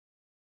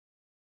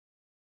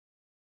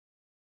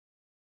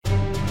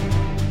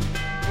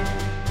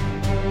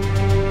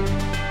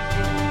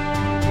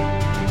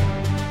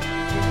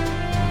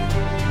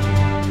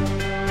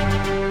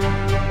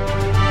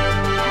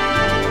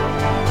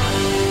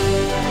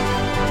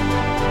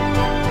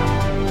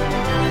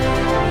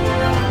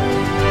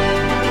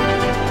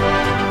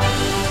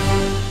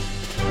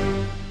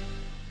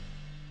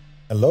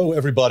Hello,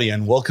 everybody,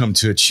 and welcome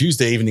to a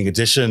Tuesday evening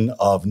edition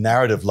of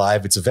Narrative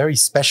Live. It's a very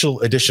special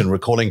edition,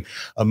 recalling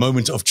a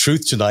moment of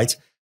truth tonight.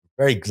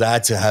 Very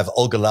glad to have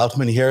Olga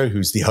Lautman here,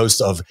 who's the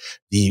host of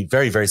the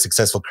very, very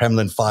successful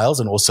Kremlin Files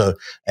and also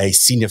a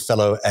senior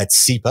fellow at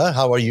CIPA.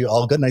 How are you,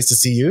 Olga? Nice to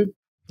see you.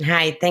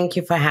 Hi, thank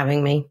you for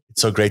having me.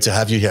 It's so great to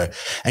have you here.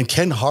 And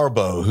Ken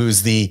Harbaugh,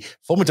 who's the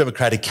former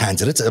Democratic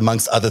candidate,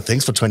 amongst other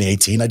things, for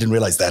 2018. I didn't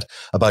realize that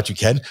about you,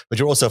 Ken, but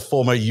you're also a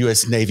former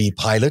U.S. Navy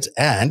pilot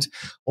and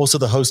also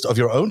the host of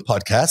your own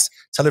podcast.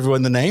 Tell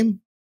everyone the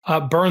name.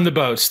 Burn the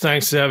Boats.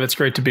 Thanks, Zev. It's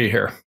great to be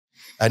here.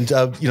 And,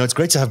 it's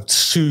great to have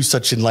two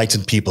such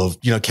enlightened people.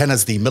 Ken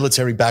has the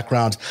military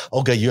background.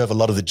 Olga, you have a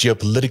lot of the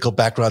geopolitical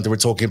background that we're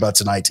talking about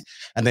tonight.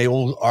 And they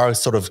all are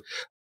sort of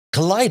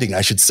colliding,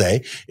 I should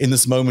say, in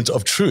this moment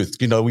of truth.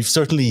 We've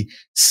certainly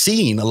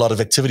seen a lot of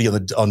activity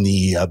on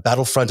the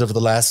battlefront over the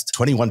last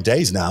 21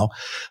 days now.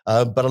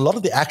 But a lot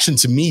of the action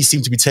to me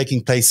seemed to be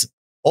taking place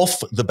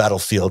off the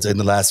battlefield in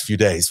the last few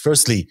days.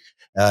 Firstly,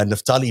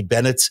 Naftali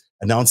Bennett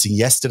announcing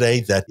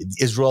yesterday that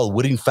Israel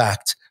would in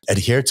fact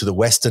adhere to the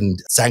Western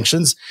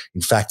sanctions.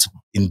 In fact,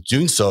 in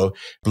doing so,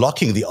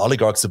 blocking the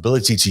oligarchs'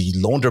 ability to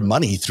launder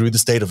money through the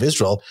state of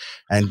Israel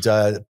and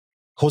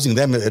causing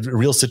them a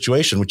real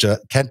situation, which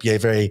can't be a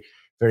very,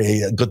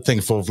 very good thing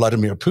for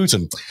Vladimir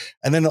Putin.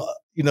 And then,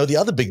 the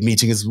other big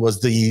meeting was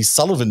the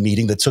Sullivan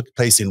meeting that took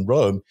place in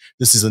Rome.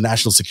 This is a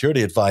national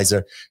security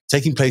advisor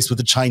taking place with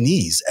the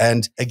Chinese.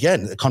 And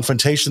again, a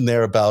confrontation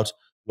there about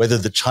whether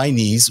the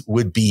Chinese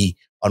would be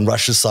on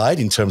Russia's side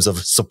in terms of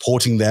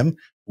supporting them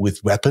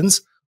with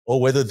weapons, or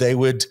whether they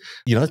would,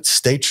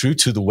 stay true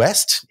to the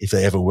West, if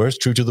they ever were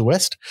true to the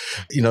West.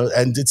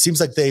 And it seems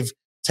like they've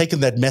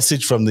taken that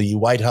message from the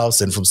White House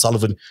and from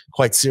Sullivan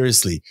quite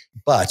seriously.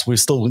 But we're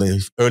still in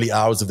the early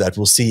hours of that.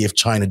 We'll see if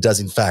China does,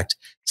 in fact,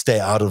 stay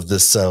out of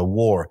this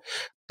war.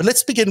 But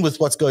let's begin with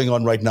what's going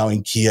on right now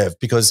in Kiev,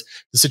 because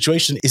the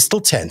situation is still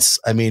tense.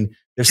 I mean,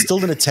 there's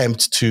still an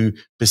attempt to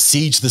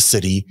besiege the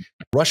city.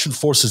 Russian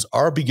forces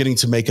are beginning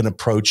to make an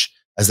approach,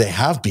 as they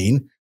have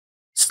been,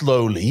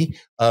 slowly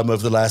over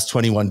the last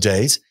 21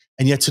 days.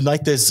 And yet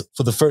tonight there's,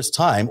 for the first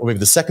time, or maybe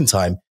the second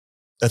time,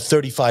 a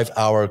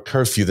 35-hour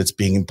curfew that's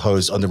being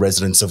imposed on the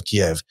residents of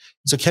Kiev.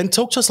 So Ken,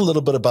 talk to us a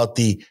little bit about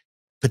the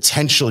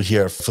potential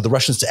here for the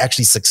Russians to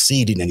actually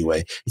succeed in any way.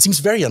 It seems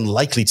very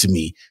unlikely to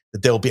me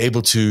that they'll be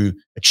able to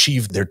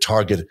achieve their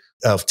target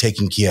of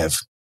taking Kiev.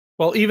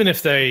 Well, even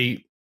if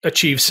they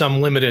achieve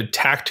some limited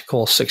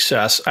tactical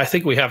success, I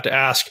think we have to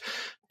ask,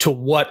 to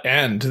what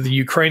end? The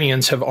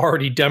Ukrainians have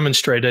already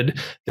demonstrated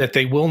that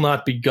they will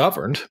not be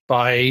governed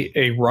by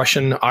a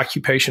Russian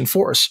occupation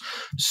force.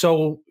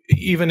 So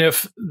even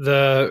if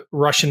the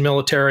Russian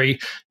military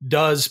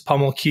does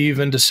pummel Kyiv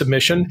into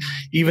submission,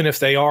 even if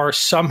they are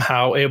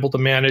somehow able to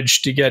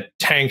manage to get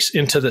tanks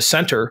into the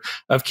center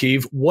of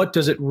Kyiv, what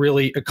does it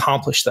really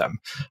accomplish them?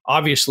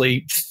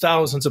 Obviously,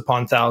 thousands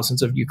upon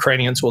thousands of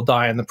Ukrainians will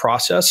die in the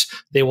process.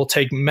 They will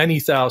take many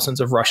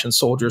thousands of Russian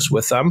soldiers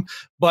with them.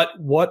 But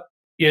what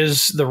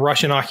is the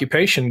Russian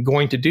occupation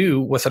going to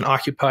do with an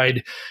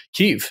occupied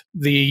Kyiv?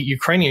 The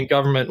Ukrainian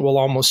government will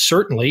almost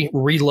certainly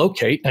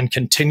relocate and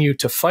continue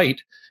to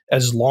fight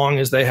as long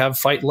as they have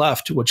fight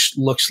left, which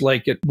looks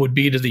like it would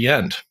be to the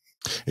end.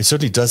 It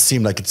certainly does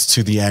seem like it's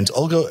to the end.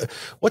 Olga,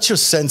 what's your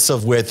sense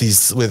of where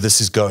this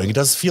is going? It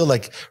does feel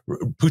like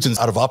Putin's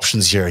out of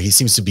options here. He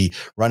seems to be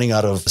running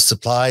out of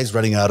supplies,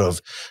 running out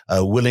of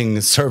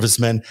willing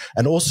servicemen,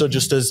 and also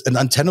just as an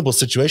untenable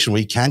situation where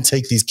he can't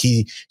take these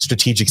key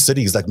strategic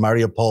cities like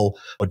Mariupol,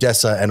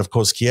 Odessa, and of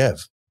course,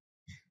 Kiev.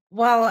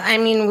 Well, I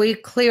mean, we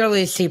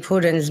clearly see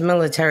Putin's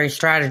military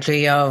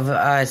strategy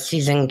of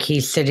seizing key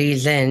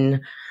cities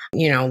in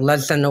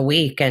less than a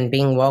week and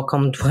being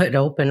welcomed with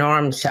open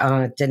arms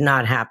did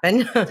not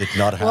happen. Did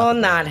not happen. Will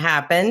not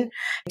happen.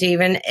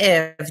 Even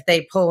if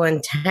they pull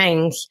in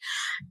tanks.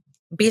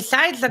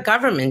 Besides the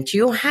government,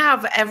 you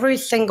have every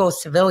single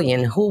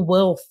civilian who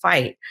will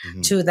fight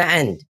to the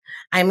end.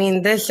 I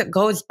mean, this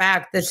goes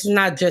back. This is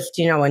not just,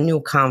 a new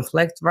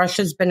conflict.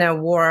 Russia's been at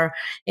war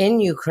in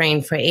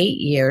Ukraine for 8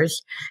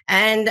 years.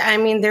 And I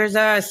mean, there's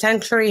a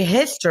century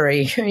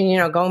history,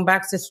 going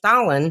back to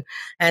Stalin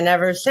and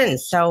ever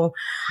since. So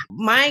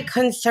my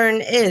concern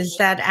is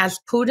that as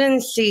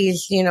Putin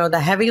sees, the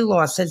heavy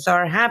losses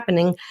are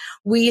happening,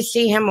 we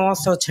see him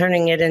also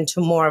turning it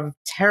into more of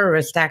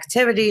terrorist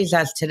activities.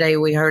 As today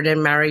we heard in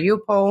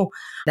Mariupol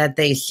that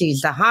they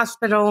seized the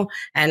hospital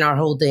and are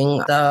holding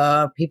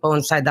the people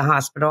inside the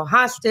hospital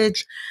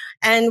hostage.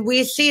 And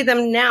we see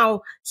them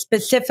now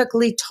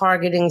specifically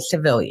targeting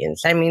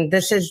civilians. I mean,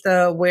 this is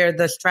where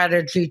the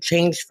strategy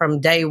changed from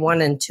day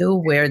 1 and 2,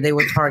 where they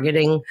were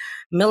targeting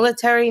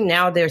military.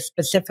 Now they're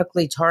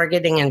specifically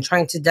targeting and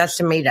trying to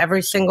decimate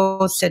every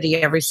single city,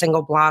 every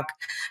single block,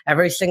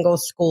 every single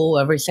school,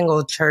 every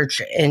single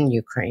church in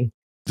Ukraine.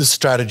 This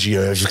strategy,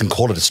 or if you can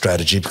call it a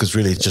strategy, because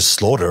really it's just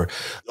slaughter,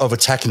 of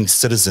attacking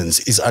citizens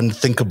is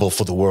unthinkable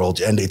for the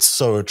world, and it's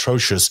so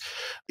atrocious.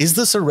 Is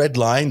this a red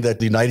line that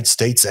the United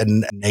States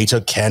and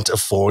NATO can't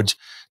afford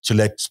to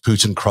let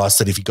Putin cross,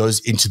 that if he goes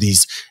into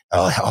these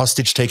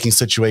hostage-taking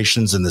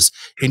situations and this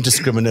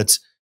indiscriminate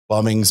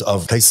bombings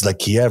of places like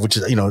Kiev, which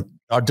is,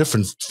 are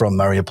different from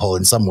Mariupol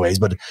in some ways,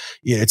 but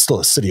it's still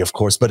a city, of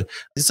course. But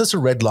is this a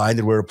red line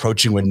that we're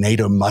approaching where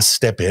NATO must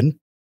step in?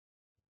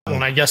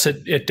 And I guess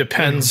it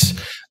depends,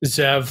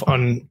 Zev,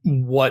 on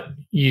what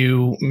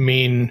you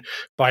mean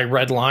by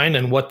red line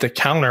and what the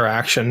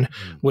counteraction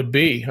would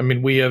be. I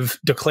mean, we have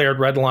declared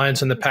red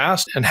lines in the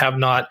past and have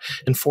not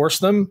enforced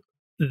them.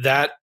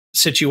 That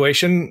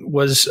situation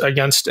was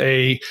against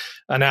an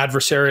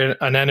adversary,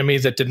 an enemy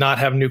that did not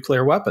have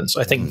nuclear weapons.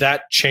 I think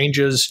that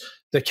changes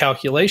the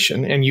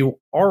calculation, and you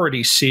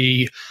already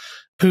see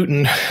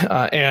Putin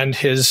and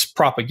his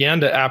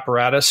propaganda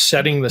apparatus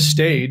setting the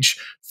stage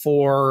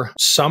for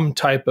some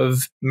type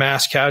of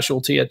mass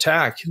casualty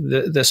attack.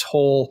 This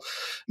whole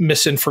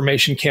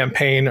misinformation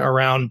campaign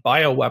around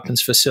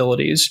bioweapons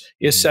facilities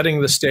is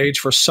setting the stage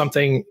for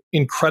something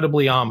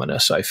incredibly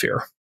ominous, I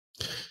fear.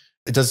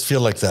 It does feel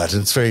like that.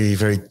 It's very,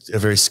 very,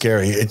 very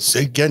scary. It's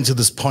again to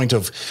this point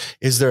of,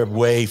 is there a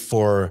way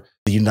for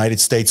the United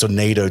States or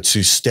NATO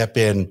to step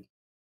in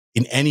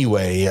any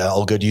way?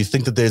 Olga, do you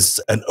think that there's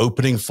an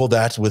opening for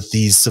that with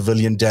these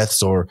civilian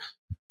deaths, or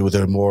with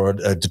a more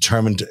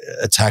determined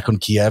attack on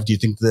Kiev? Do you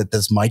think that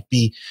this might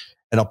be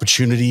an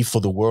opportunity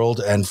for the world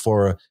and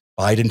for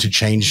Biden to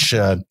change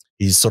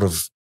his sort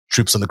of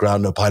troops on the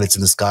ground, no pilots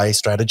in the sky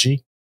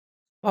strategy?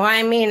 Well,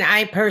 I mean,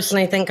 I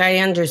personally think I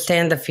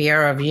understand the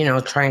fear of,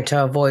 trying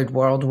to avoid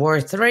World War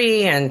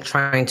III and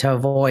trying to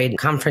avoid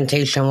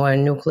confrontation with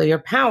nuclear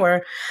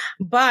power.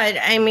 But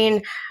I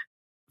mean,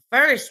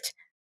 first,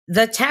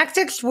 the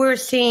tactics we're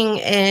seeing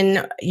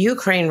in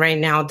Ukraine right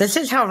now, this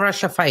is how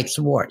Russia fights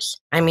wars.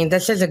 I mean,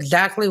 this is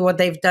exactly what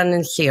they've done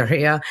in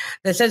Syria.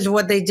 This is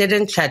what they did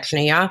in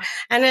Chechnya.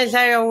 And as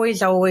I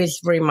always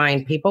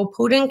remind people,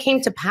 Putin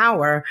came to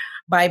power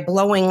by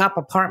blowing up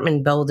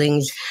apartment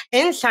buildings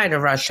inside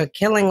of Russia,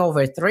 killing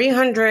over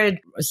 300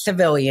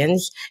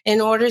 civilians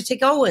in order to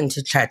go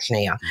into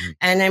Chechnya.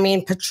 And I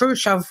mean,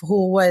 Patrushev,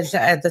 who was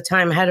at the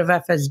time head of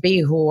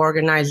FSB, who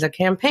organized the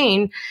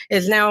campaign,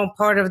 is now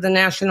part of the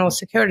national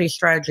security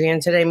strategy,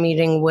 and today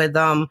meeting with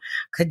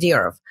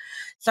Kadyrov.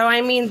 So,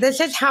 I mean, this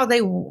is how they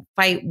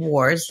fight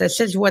wars. This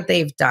is what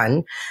they've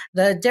done.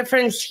 The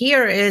difference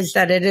here is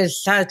that it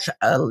is such,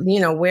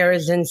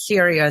 whereas in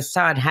Syria,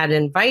 Assad had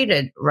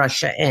invited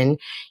Russia in,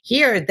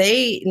 here,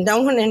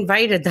 no one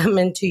invited them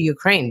into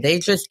Ukraine. They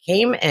just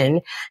came in,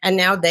 and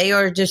now they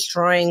are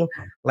destroying,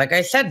 like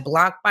I said,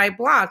 block by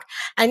block.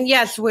 And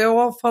yes, we're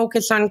all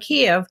focused on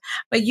Kiev,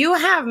 but you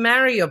have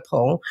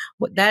Mariupol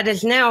that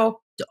is now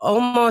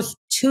almost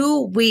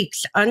 2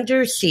 weeks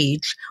under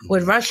siege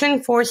with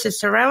Russian forces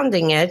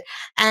surrounding it,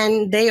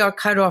 and they are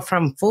cut off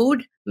from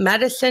food,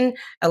 medicine,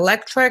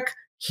 electric,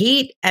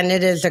 heat, and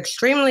it is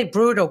extremely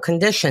brutal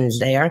conditions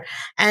there.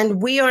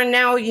 And we are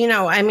now,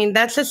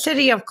 that's a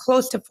city of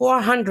close to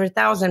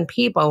 400,000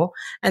 people,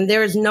 and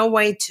there is no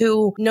way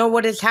to know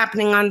what is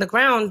happening on the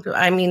ground.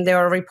 I mean, there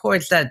are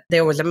reports that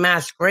there was a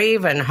mass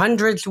grave and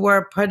hundreds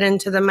were put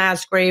into the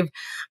mass grave.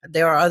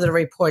 There are other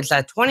reports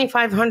that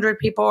 2,500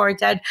 people are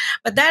dead.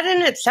 But that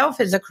in itself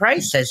is a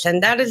crisis,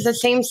 and that is the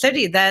same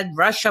city that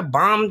Russia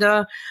bombed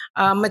a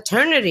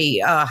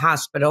maternity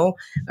hospital,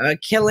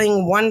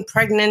 killing one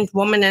pregnant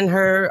woman and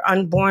her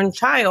unborn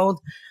child.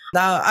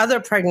 The other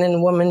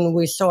pregnant woman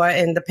we saw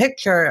in the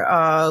picture,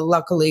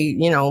 luckily,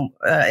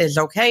 is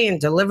okay and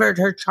delivered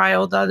her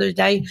child the other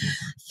day.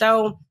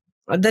 So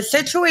the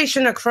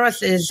situation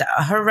across is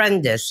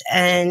horrendous.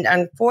 And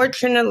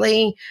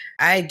unfortunately,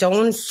 I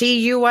don't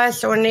see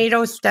U.S. or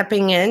NATO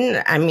stepping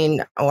in. I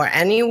mean, or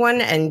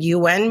anyone, and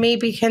UN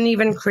maybe can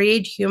even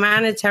create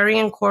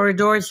humanitarian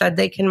corridors that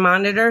they can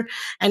monitor.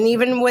 And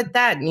even with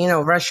that,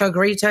 Russia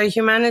agreed to a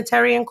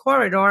humanitarian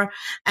corridor,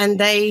 and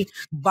they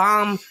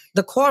bomb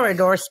the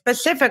corridor,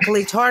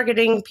 specifically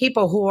targeting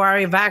people who are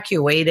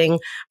evacuating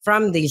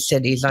from these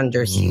cities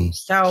under siege.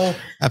 So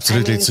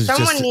absolutely,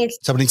 someone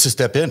needs to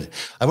step in.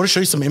 I want to show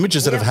you some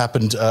images that have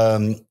happened.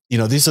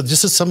 This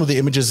is some of the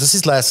images. This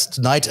is last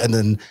night and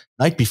then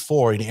night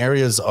before in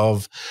areas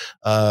of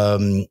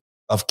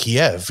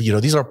Kiev.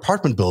 These are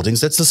apartment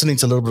buildings. Let's listen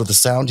to a little bit of the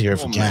sound here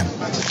if we can.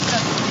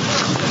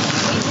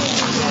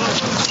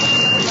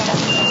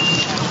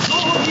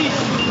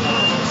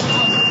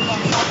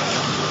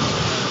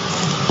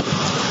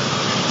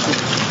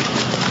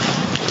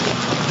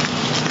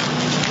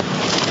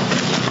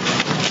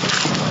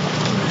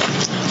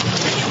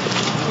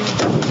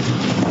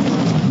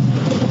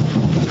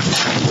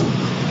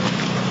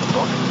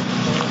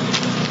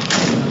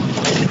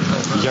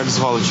 Як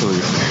звали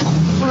чоловіка?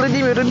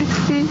 Володимир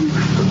Олексійович.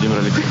 Володимир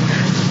Олексійович.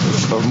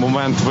 В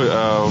момент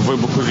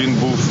вибуху він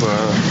був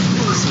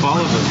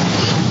спали?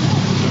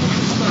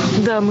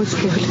 Да, мы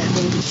спали.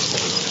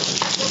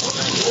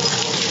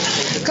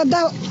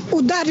 Когда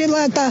ударила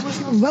эта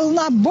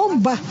волна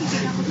бомба,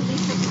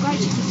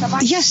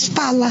 я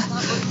спала.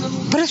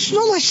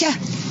 Проснулась,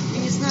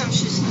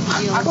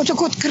 вот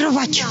так вот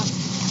кровать.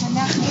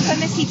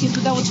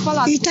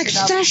 И так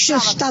страшно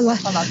стало.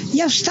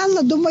 Я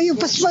встала, думаю,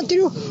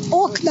 посмотрю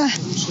окна.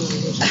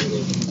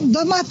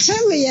 Дома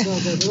целые,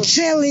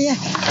 целые.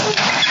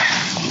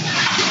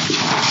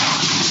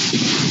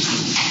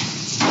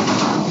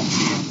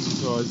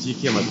 З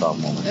якими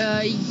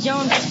травмами? Я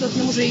вам просто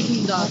не можу їх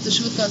не дати.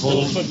 Швидка.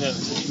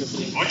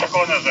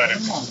 Будь-якого Назарі.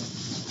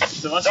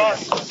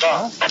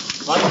 Так.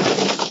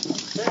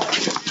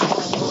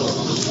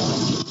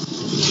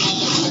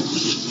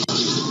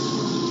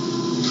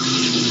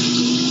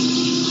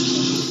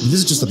 This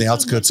is just on the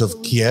outskirts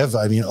of Kiev.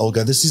 I mean,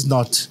 Olga, this is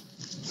not.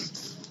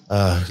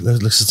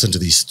 Let's listen to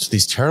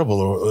these terrible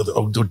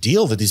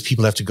ordeal that these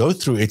people have to go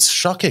through. It's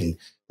shocking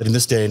that in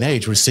this day and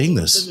age we're seeing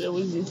this.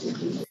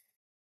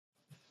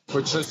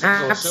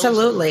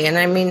 Absolutely. And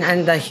I mean,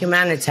 and the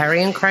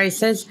humanitarian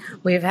crisis,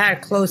 we've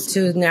had close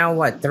to now,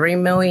 3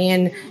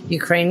 million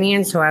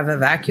Ukrainians who have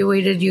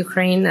evacuated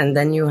Ukraine. And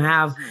then you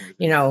have,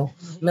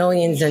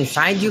 millions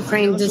inside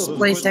Ukraine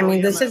displaced. I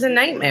mean, this is a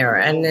nightmare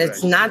and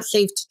it's not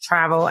safe to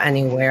travel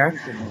anywhere.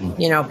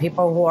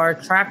 People who are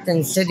trapped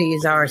in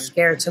cities are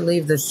scared to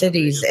leave the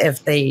cities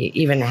if they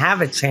even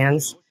have a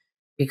chance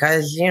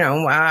because,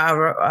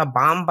 a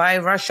bomb by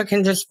Russia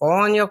can just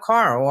fall on your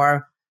car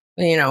or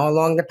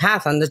along the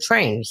path on the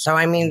train. So,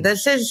 I mean,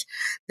 this is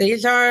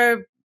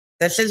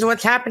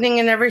what's happening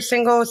in every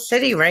single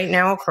city right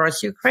now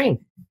across Ukraine.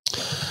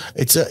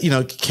 It's,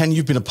 Ken,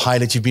 you've been a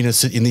pilot, you've been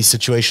in these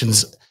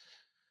situations.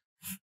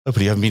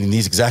 Hopefully you haven't been in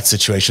these exact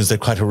situations. They're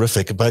quite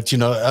horrific. But,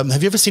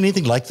 have you ever seen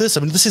anything like this?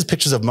 I mean, this is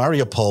pictures of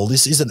Mariupol.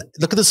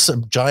 Look at this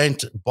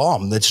giant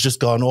bomb that's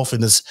just gone off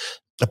in this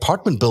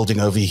apartment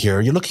building over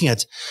here. You're looking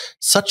at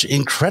such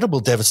incredible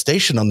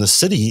devastation on the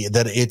city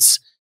that it's,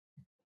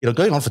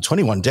 going on for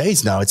 21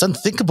 days now. It's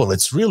unthinkable.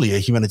 It's really a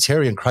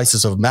humanitarian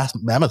crisis of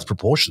mammoth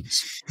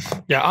proportions.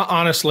 Yeah,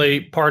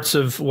 honestly, parts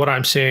of what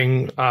I'm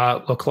seeing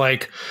look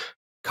like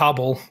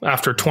Kabul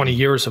after 20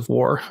 years of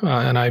war.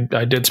 And I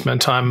did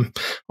spend time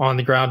on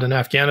the ground in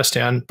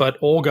Afghanistan. But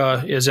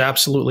Olga is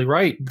absolutely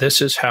right. This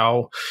is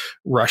how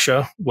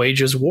Russia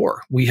wages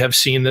war. We have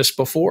seen this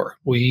before.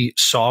 We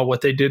saw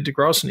what they did to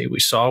Grozny. We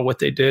saw what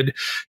they did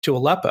to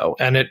Aleppo.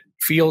 And it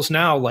feels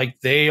now like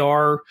they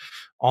are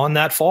on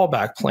that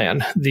fallback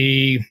plan.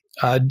 The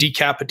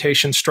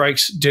decapitation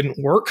strikes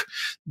didn't work.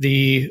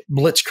 The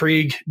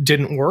blitzkrieg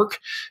didn't work.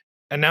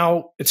 And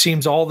now it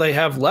seems all they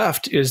have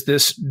left is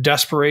this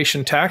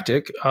desperation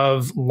tactic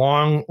of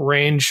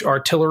long-range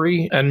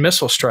artillery and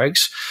missile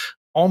strikes,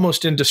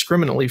 almost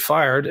indiscriminately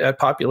fired at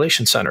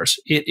population centers.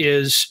 It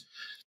is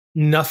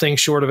nothing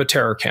short of a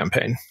terror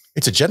campaign.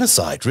 It's a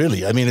genocide,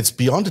 really. I mean, it's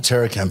beyond a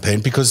terror campaign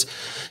because,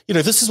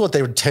 this is what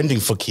they were intending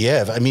for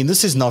Kiev. I mean,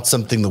 this is not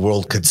something the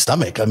world could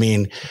stomach. I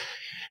mean,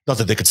 not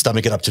that they could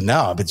stomach it up to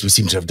now, but we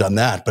seem to have done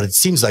that. But it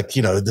seems like,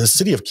 the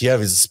city of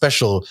Kiev is a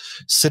special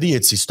city.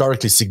 It's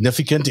historically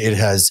significant. It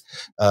is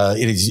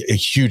a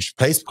huge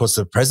place because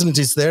the president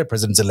is there.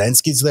 President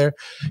Zelensky is there.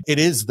 It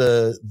is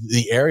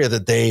the area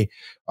that they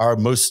are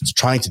most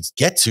trying to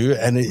get to.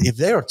 And if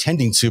they are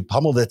tending to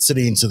pummel that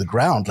city into the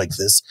ground like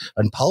this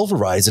and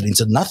pulverize it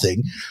into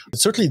nothing,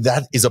 certainly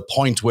that is a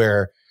point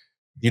where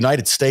the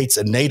United States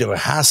and NATO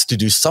has to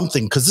do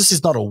something, because this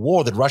is not a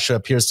war that Russia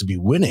appears to be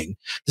winning.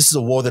 This is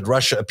a war that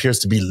Russia appears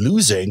to be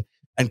losing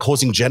and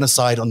causing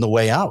genocide on the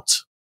way out.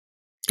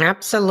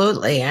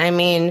 Absolutely. I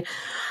mean,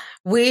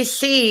 we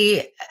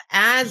see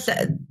as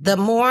the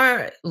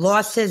more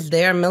losses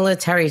their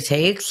military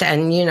takes,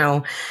 and,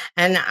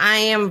 and I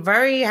am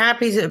very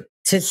happy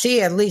to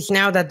see, at least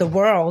now that the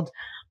world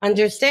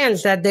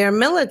understands that their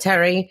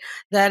military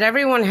that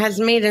everyone has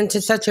made into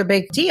such a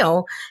big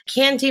deal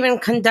can't even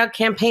conduct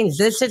campaigns.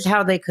 This is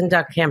how they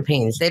conduct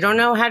campaigns. They don't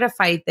know how to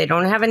fight. They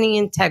don't have any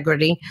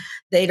integrity.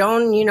 They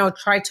don't,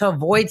 try to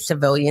avoid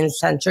civilian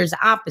centers.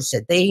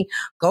 Opposite. They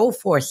go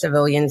for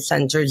civilian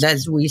centers,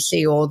 as we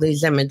see all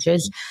these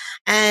images.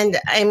 And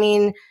I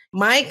mean,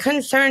 my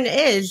concern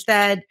is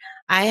that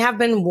I have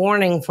been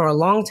warning for a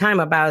long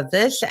time about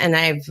this, and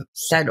I've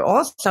said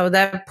also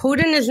that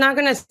Putin is not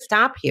going to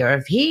stop here.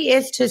 If he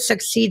is to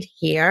succeed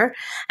here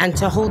and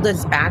to hold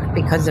us back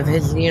because of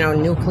his,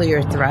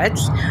 nuclear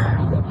threats,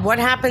 what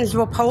happens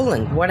with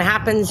Poland? What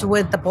happens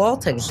with the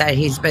Baltics that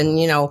he's been,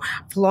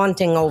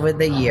 flaunting over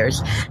the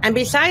years? And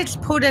besides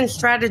Putin's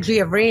strategy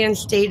of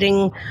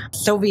reinstating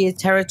Soviet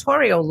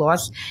territorial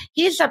loss,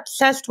 he's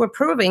obsessed with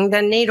proving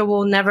that NATO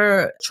will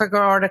never trigger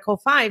Article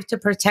 5 to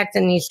protect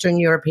an Eastern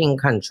European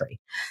country.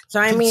 So,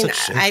 I mean,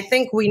 I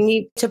think we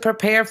need to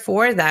prepare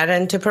for that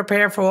and to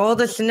prepare for all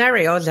the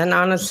scenarios and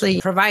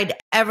honestly provide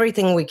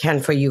everything we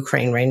can for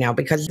Ukraine right now,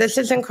 because this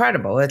is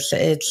incredible.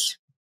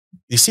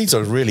 These scenes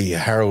are really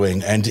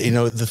harrowing. And,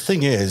 the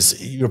thing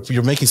is,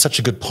 you're making such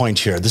a good point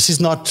here. This is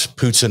not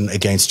Putin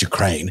against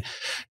Ukraine.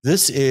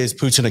 This is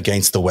Putin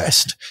against the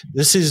West.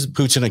 This is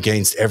Putin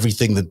against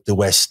everything that the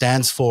West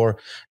stands for.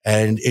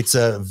 And it's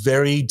a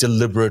very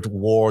deliberate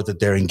war that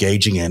they're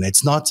engaging in.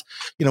 It's not,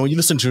 when you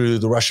listen to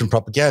the Russian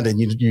propaganda and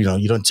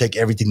you don't take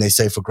everything they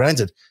say for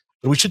granted,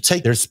 but we should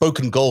take their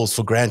spoken goals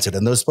for granted.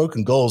 And those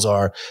spoken goals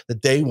are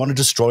that they want to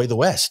destroy the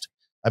West.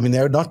 I mean,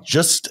 they're not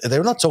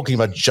talking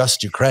about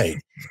just Ukraine.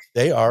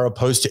 They are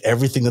opposed to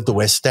everything that the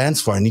West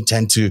stands for and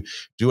intend to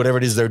do whatever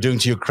it is they're doing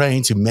to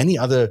Ukraine, to many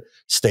other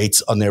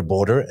states on their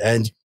border.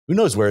 And who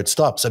knows where it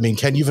stops? I mean,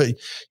 Ken,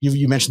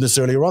 you mentioned this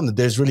earlier on, that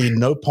there's really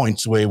no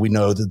point where we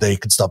know that they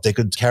could stop. They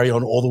could carry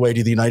on all the way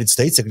to the United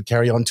States. They could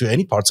carry on to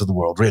any parts of the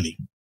world, really.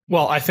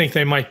 Well, I think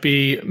they might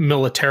be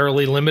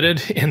militarily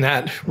limited in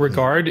that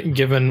regard,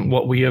 given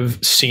what we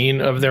have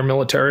seen of their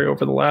military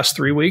over the last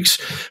 3 weeks.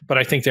 But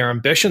I think their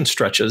ambition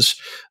stretches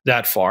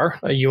that far.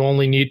 You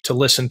only need to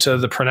listen to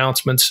the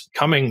pronouncements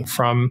coming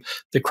from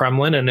the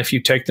Kremlin. And if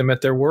you take them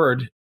at their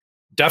word,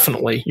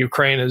 definitely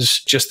Ukraine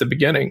is just the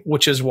beginning,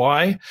 which is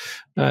why,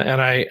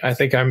 and I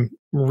think I'm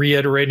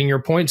reiterating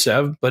your point,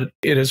 Zev, but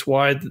it is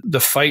why the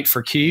fight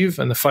for Kyiv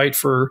and the fight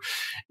for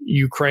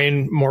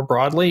Ukraine more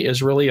broadly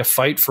is really a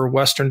fight for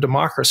Western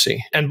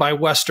democracy. And by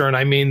Western,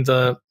 I mean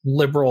the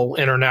liberal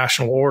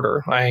international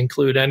order. I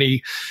include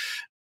any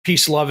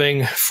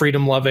peace-loving,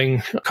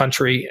 freedom-loving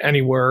country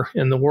anywhere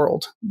in the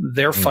world.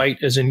 Their fight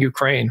is in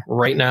Ukraine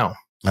right now.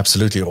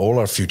 Absolutely. All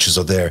our futures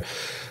are there.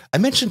 I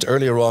mentioned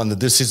earlier on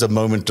that this is a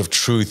moment of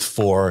truth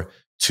for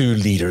two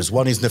leaders.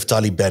 One is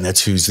Naftali Bennett,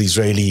 who's the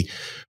Israeli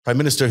prime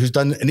minister, who's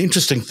done an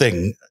interesting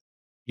thing.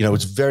 You know,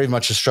 it's very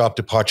much a sharp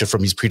departure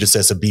from his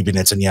predecessor, Bibi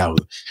Netanyahu,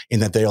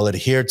 in that they'll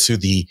adhere to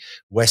the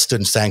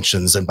Western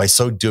sanctions and by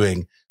so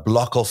doing,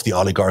 block off the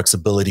oligarchs'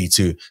 ability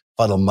to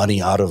funnel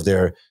money out of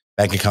their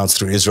bank accounts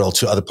through Israel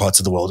to other parts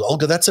of the world.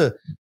 Olga, that's a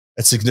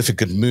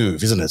significant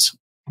move, isn't it?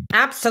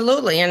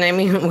 Absolutely. And I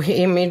mean,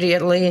 we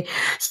immediately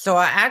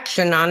saw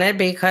action on it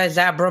because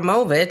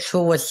Abramovich,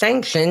 who was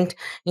sanctioned,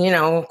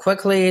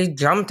 quickly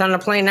jumped on a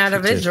plane out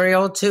of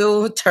Israel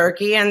to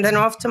Turkey and then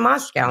off to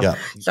Moscow. Yeah.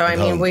 So, I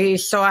mean, we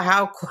saw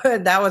how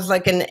that was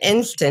like an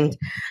instant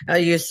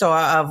you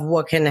saw of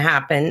what can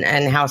happen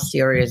and how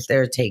serious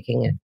they're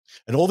taking it.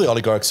 And all the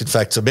oligarchs, in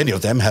fact, many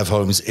of them have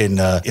homes in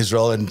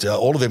Israel, and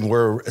all of them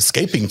were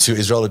escaping to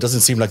Israel. It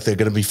doesn't seem like they're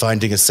going to be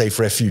finding a safe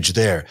refuge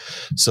there.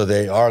 So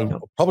they are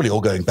probably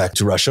all going back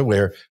to Russia,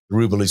 where the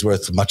ruble is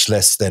worth much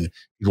less than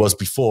it was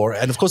before.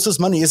 And of course, this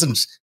money isn't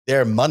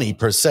their money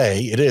per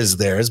se. It is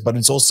theirs, but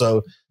it's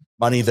also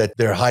money that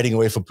they're hiding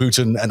away from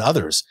Putin and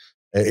others.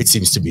 It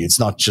seems to me it's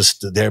not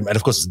just their, and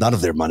of course, it's none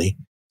of their money.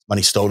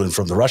 Money stolen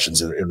from the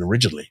Russians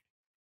originally.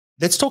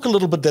 Let's talk a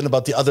little bit then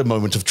about the other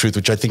moment of truth,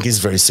 which I think is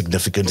very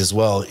significant as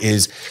well,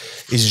 is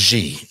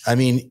Xi. I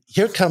mean,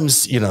 here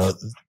comes,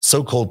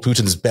 so-called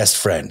Putin's best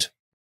friend.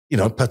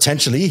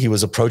 Potentially he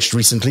was approached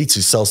recently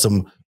to sell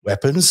some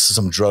weapons,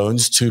 some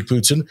drones to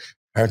Putin.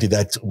 Apparently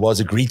that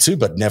was agreed to,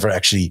 but never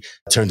actually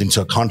turned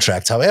into a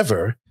contract.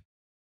 However,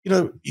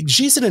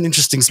 Xi's in an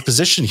interesting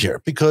position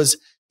here because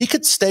he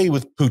could stay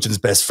with Putin's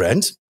best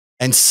friend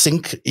and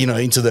sink,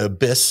 into the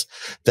abyss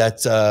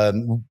that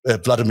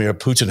Vladimir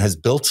Putin has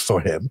built for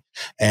him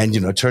and,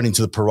 turn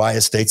into the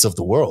pariah states of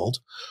the world.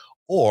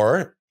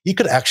 Or he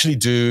could actually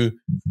do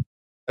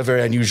a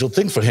very unusual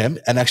thing for him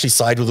and actually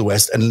side with the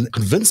West and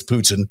convince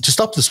Putin to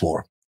stop this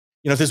war.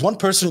 If there's one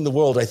person in the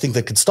world, I think,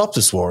 that could stop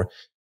this war,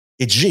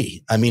 it's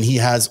Xi. I mean, he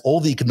has all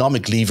the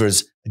economic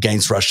levers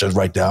against Russia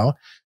right now.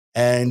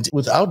 And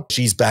without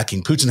Xi's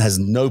backing, Putin has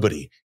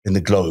nobody in the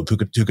globe who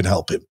can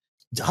help him.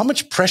 How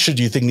much pressure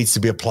do you think needs to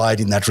be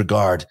applied in that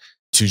regard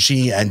to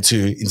Xi and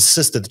to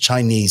insist that the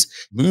Chinese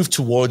move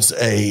towards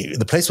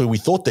the place where we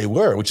thought they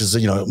were, which is,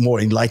 more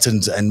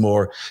enlightened and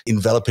more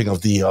enveloping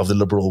of the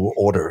liberal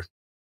order?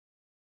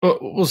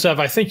 Well, Zev,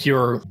 I think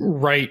you're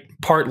right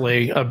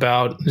partly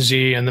about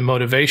Xi and the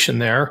motivation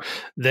there.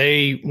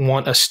 They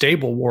want a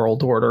stable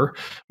world order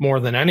more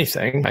than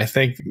anything. I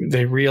think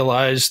they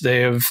realize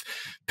they have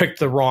picked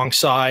the wrong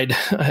side,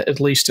 at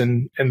least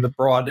in the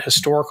broad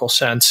historical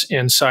sense,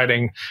 in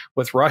siding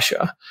with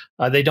Russia.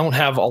 They don't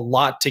have a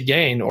lot to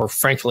gain, or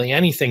frankly,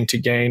 anything to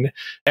gain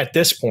at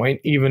this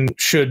point, even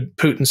should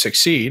Putin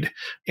succeed.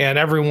 And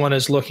everyone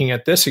is looking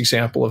at this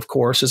example, of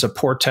course, as a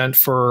portent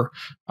for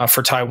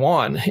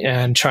Taiwan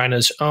and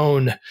China's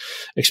own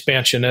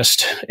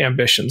expansionist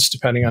ambitions,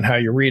 depending on how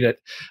you read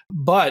it.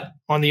 But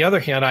on the other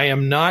hand, I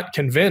am not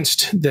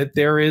convinced that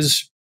there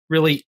is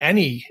really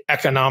any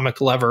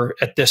economic lever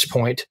at this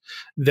point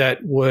that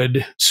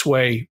would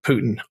sway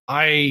Putin.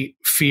 I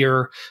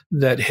fear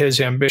that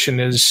his ambition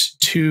is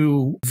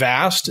too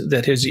vast,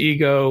 that his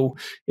ego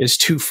is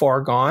too far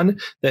gone,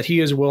 that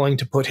he is willing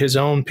to put his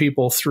own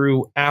people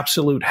through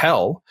absolute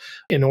hell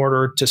in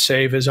order to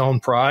save his own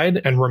pride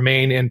and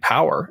remain in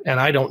power. And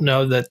I don't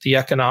know that the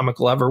economic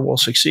lever will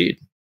succeed.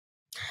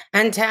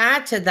 And to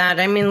add to that,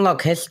 I mean,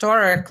 look,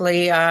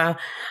 historically,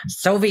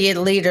 Soviet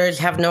leaders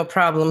have no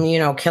problem,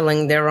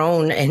 killing their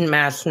own in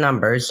mass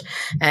numbers.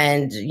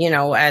 And,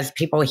 as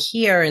people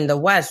here in the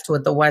West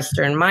with the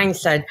Western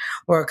mindset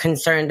were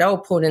concerned,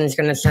 Putin's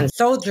going to send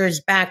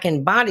soldiers back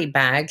in body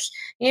bags.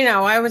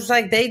 I was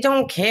like, they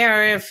don't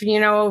care if,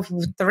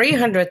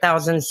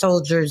 300,000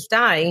 soldiers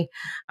die.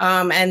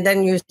 And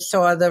then you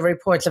saw the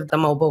reports of the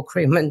mobile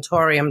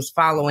crematoriums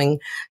following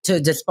to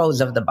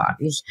dispose of the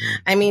bodies.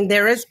 I mean,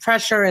 there is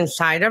pressure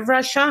inside of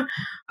Russia,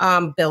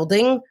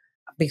 building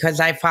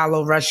because I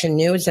follow Russian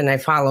news and I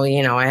follow,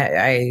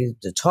 I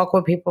talk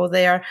with people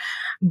there.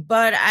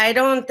 But I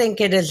don't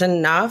think it is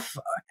enough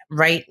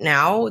right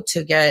now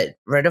to get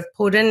rid of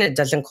Putin. It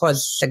doesn't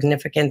cause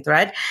significant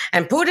threat.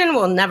 And Putin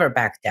will never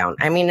back down.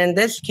 I mean, in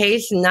this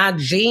case, not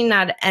Xi,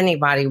 not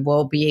anybody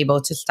will be able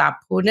to stop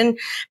Putin,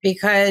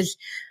 because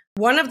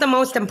one of the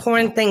most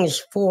important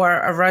things for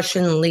a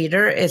Russian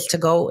leader is to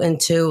go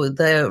into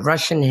the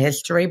Russian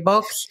history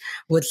books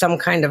with some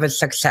kind of a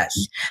success.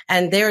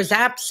 And there's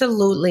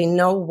absolutely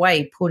no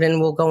way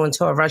Putin will go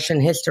into a Russian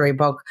history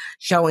book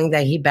showing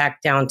that he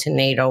backed down to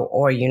NATO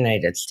or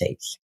United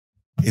States.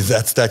 Is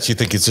that you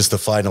think is just the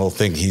final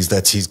thing? He's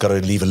got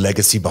to leave a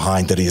legacy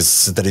behind that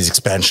he's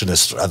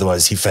expansionist,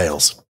 otherwise he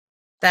fails.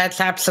 That's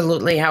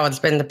absolutely how it's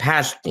been the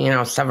past,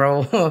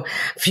 several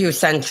few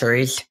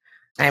centuries.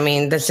 I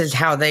mean, this is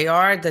how they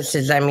are.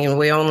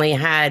 We only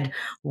had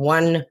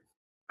one,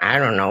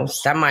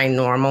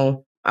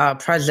 semi-normal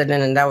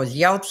president, and that was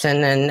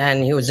Yeltsin,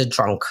 and he was a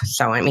drunk.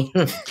 So, I mean.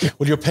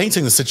 Well, you're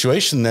painting the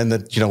situation then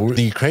that,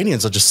 the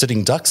Ukrainians are just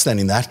sitting ducks then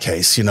in that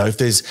case.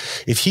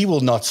 If he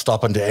will not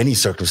stop under any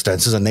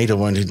circumstances and NATO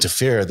won't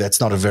interfere, that's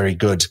not a very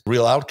good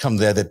real outcome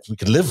there that we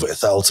can live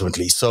with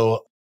ultimately.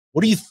 So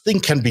what do you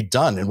think can be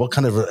done, and what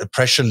kind of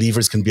pressure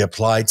levers can be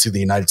applied to the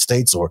United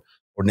States or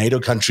NATO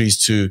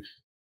countries to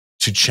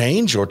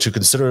change or to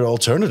consider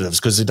alternatives?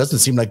 Because it doesn't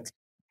seem like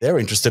they're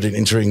interested in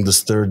entering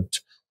this third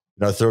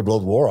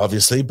World War,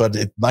 obviously, but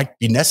it might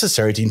be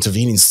necessary to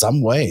intervene in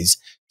some ways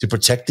to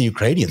protect the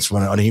Ukrainians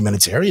on a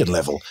humanitarian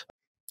level.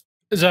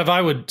 Zev,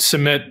 I would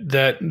submit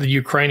that the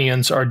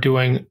Ukrainians are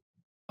doing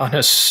an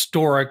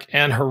historic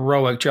and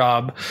heroic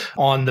job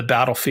on the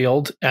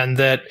battlefield, and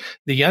that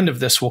the end of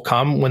this will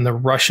come when the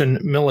Russian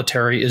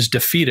military is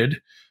defeated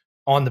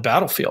on the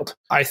battlefield.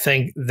 I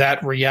think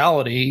that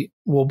reality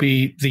will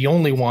be the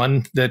only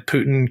one that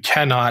Putin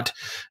cannot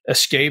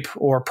escape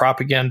or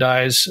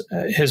propagandize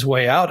his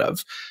way out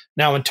of.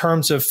 Now, in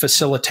terms of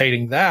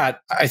facilitating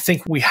that, I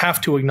think we have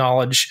to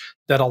acknowledge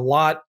that a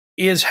lot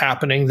is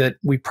happening that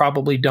we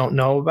probably don't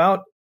know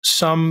about.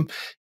 Some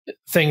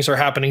things are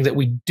happening that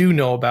we do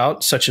know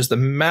about, such as the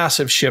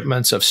massive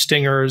shipments of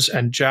Stingers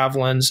and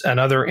Javelins and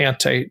other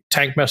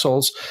anti-tank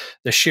missiles,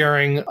 the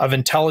sharing of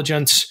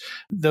intelligence.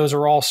 Those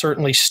are all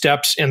certainly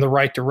steps in the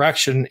right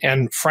direction.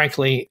 And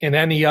frankly, in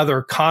any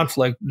other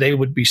conflict, they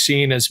would be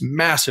seen as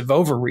massive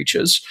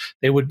overreaches.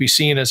 They would be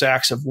seen as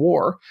acts of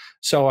war.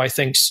 So I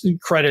think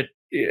credit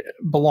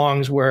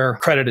belongs where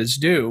credit is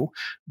due.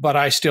 But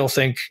I still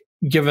think,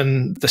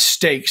 given the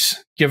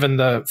stakes, given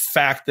the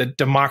fact that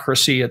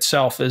democracy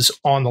itself is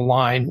on the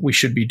line, we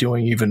should be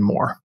doing even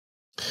more.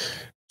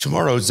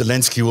 Tomorrow,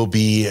 Zelensky will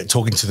be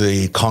talking to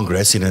the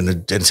Congress in a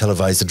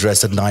televised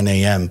address at 9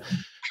 a.m.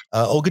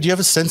 Olga, do you have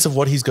a sense of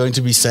what he's going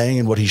to be saying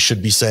and what he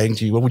should be saying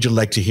to you? What would you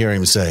like to hear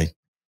him say?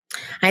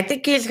 I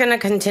think he's going to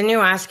continue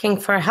asking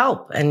for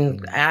help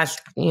and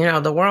ask,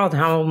 the world,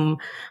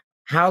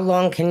 how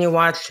long can you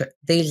watch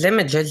these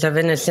images of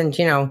innocent,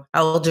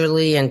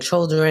 elderly and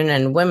children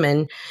and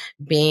women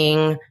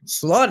being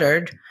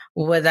slaughtered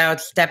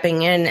without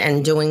stepping in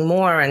and doing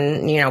more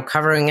and,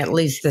 covering at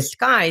least the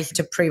skies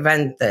to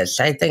prevent this?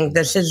 I think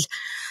this is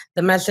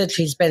the message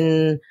he's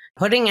been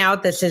putting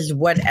out. This is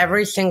what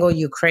every single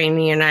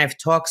Ukrainian I've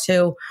talked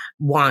to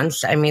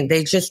wants. I mean,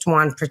 they just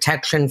want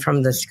protection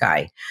from the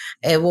sky.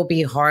 It will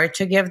be hard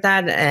to give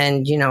that.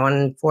 And,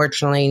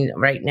 unfortunately,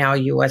 right now,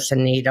 US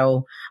and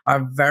NATO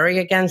are very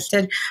against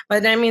it.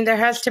 But I mean, there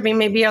has to be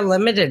maybe a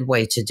limited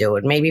way to do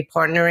it, maybe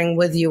partnering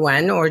with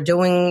UN or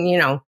doing,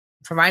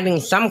 providing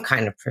some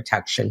kind of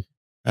protection.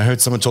 I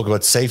heard someone talk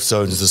about safe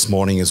zones this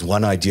morning as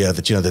one idea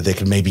that, that they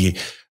can maybe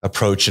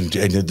approach and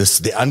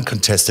the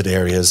uncontested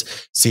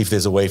areas, see if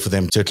there's a way for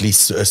them to at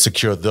least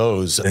secure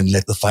those and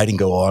let the fighting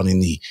go on in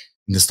the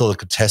still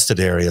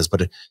contested areas.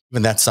 But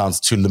even that sounds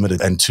too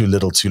limited and too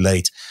little too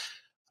late.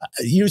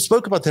 You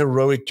spoke about the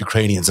heroic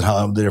Ukrainians and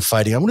how they're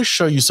fighting. I want to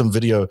show you some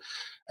video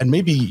and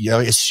maybe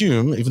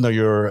assume, even though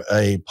you're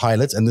a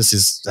pilot and this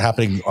is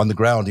happening on the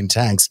ground in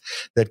tanks,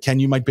 that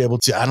you might be able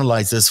to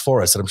analyze this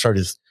for us. And I'm sorry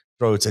to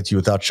throw it at you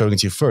without showing it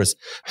to you first.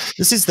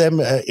 This is them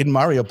in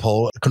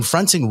Mariupol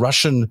confronting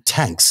Russian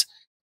tanks.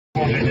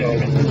 So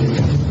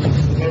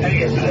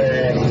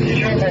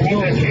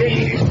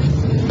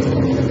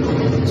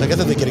I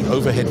guess they're getting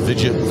overhead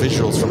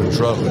visuals from a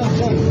drone.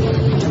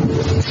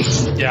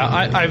 Yeah,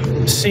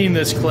 I've seen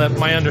this clip.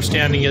 My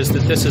understanding is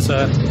that this is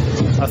a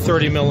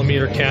 30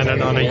 millimeter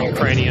cannon on a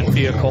Ukrainian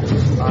vehicle.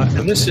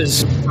 And this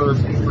is for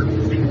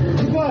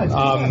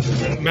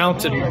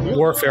mounted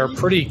warfare,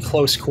 pretty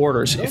close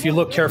quarters. If you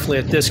look carefully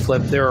at this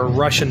clip, there are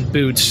Russian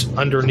boots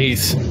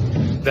underneath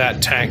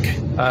that tank.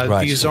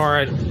 Right. These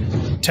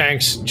aren't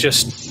tanks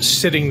just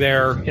sitting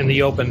there in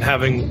the open,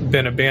 having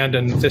been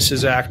abandoned. This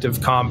is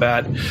active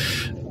combat.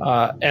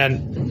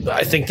 And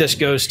I think this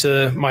goes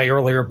to my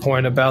earlier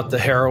point about the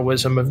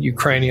heroism of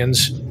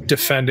Ukrainians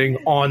defending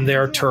on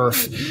their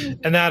turf.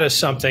 And that is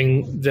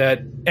something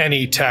that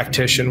any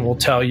tactician will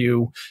tell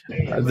you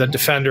the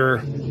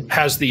defender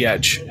has the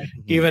edge.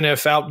 even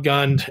if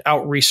outgunned,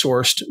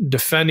 out-resourced,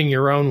 defending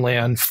your own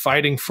land,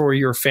 fighting for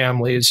your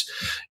families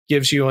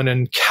gives you an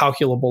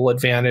incalculable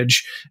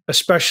advantage,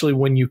 especially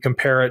when you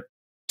compare it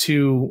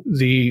to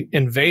the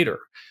invader.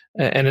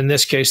 And in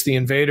this case, the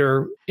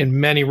invader, in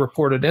many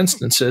reported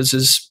instances,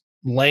 is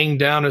laying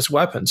down his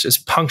weapons, is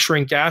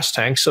puncturing gas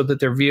tanks so that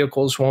their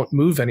vehicles won't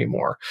move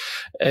anymore,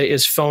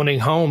 is phoning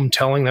home,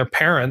 telling their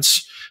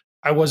parents,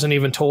 I wasn't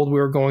even told we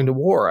were going to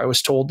war. I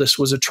was told this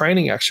was a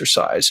training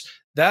exercise.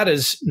 That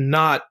is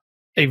not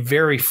a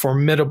very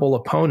formidable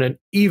opponent,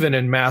 even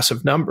in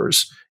massive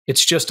numbers.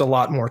 It's just a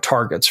lot more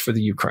targets for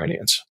the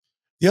Ukrainians.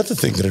 The other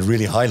thing that it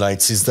really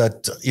highlights is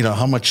that,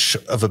 how much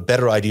of a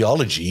better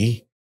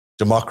ideology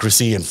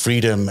democracy and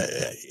freedom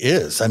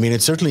is. I mean,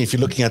 it's certainly, if you're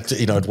looking at,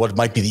 at what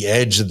might be the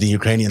edge that the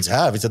Ukrainians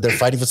have, is that they're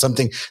fighting for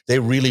something they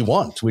really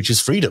want, which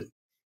is freedom.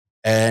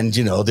 And,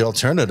 the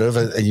alternative,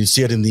 and you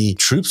see it in the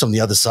troops on the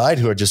other side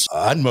who are just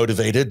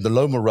unmotivated, the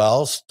low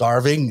morale,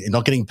 starving,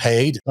 not getting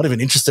paid, not even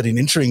interested in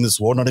entering this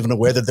war, not even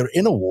aware that they're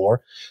in a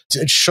war.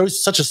 It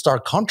shows such a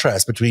stark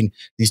contrast between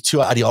these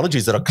two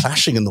ideologies that are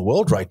clashing in the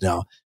world right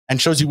now,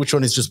 and shows you which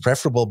one is just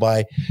preferable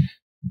by,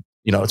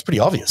 it's pretty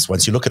obvious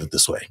once you look at it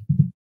this way.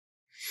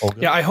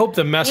 Yeah, I hope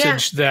the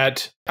message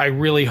that I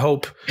really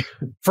hope,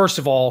 first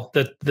of all,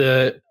 that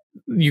the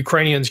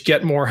Ukrainians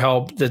get more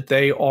help, that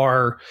they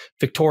are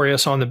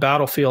victorious on the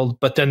battlefield,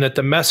 but then that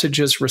the message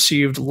is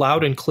received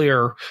loud and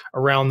clear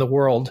around the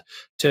world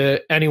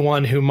to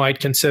anyone who might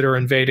consider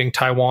invading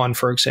Taiwan,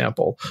 for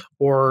example,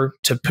 or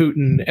to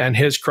Putin and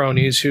his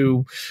cronies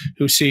who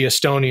see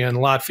Estonia and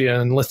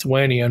Latvia and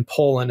Lithuania and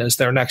Poland as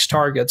their next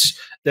targets,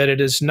 that it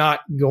is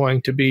not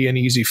going to be an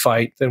easy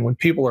fight, that when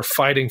people are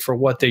fighting for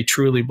what they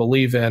truly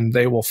believe in,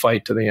 they will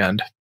fight to the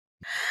end.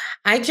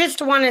 I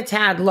just wanted to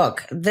add,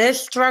 look,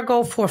 this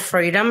struggle for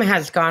freedom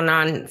has gone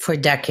on for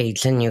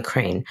decades in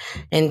Ukraine.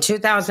 In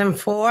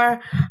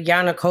 2004,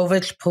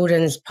 Yanukovych,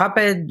 Putin's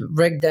puppet,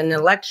 rigged an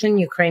election.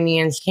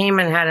 Ukrainians came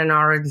and had an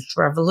orange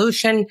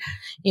revolution,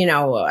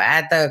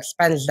 at the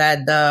expense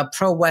that the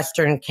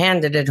pro-Western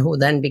candidate who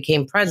then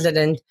became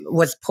president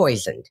was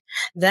poisoned.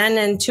 Then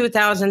in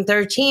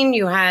 2013,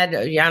 you had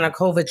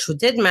Yanukovych, who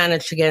did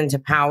manage to get into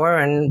power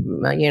and,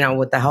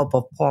 with the help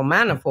of Paul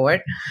Manafort.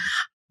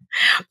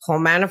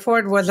 Paul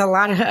Manafort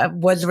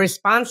was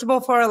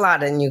responsible for a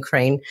lot in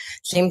Ukraine,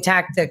 same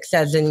tactics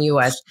as in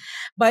U.S.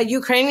 But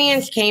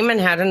Ukrainians came and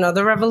had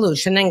another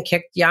revolution and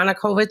kicked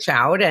Yanukovych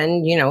out,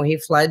 and he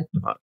fled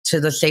to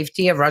the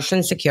safety of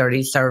Russian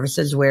security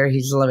services, where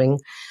he's living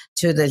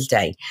to this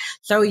day.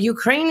 So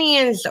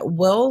Ukrainians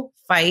will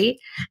fight,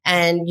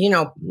 and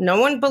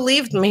no one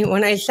believed me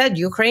when I said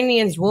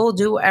Ukrainians will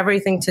do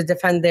everything to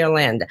defend their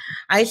land.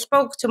 I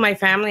spoke to my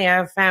family. I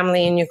have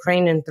family in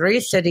Ukraine in 3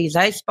 cities.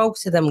 I spoke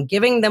to them,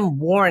 giving them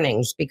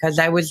warnings, because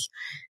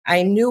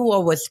I knew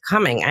what was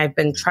coming. I've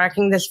been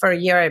tracking this for a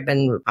year. I've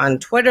been on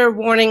Twitter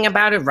warning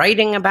about it,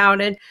 writing about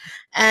it.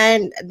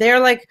 And they're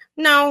like,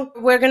 no,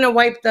 we're going to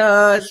wipe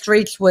the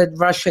streets with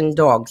Russian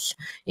dogs.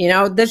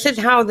 This is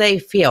how they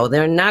feel.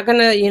 They're not going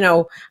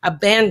to,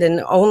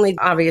 abandon only,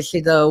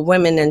 obviously, the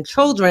women and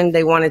children.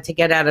 They wanted to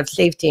get out of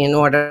safety in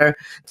order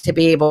to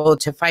be able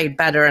to fight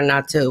better and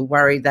not to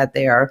worry that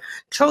their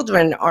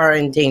children are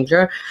in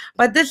danger.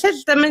 But this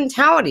is the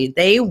mentality.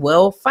 They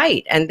will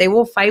fight, and they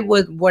will fight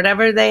with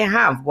whatever they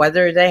have,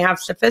 whether they have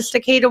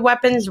sophisticated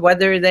weapons,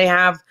 whether they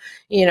have,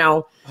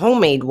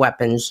 homemade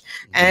weapons.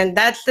 And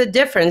that's the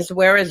difference.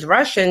 Whereas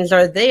Russians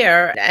are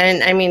there,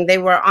 and I mean, they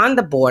were on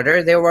the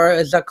border. There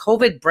was a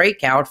COVID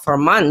breakout for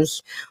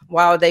months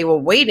while they were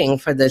waiting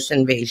for this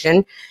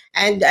invasion.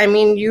 And I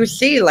mean, you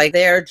see,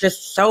 they're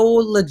just so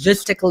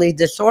logistically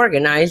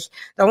disorganized.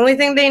 The only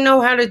thing they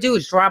know how to do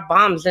is drop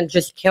bombs and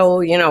just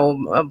kill,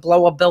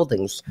 blow up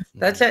buildings.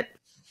 That's it.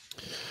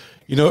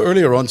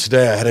 Earlier on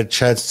today, I had a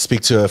chance to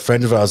speak to a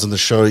friend of ours on the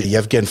show,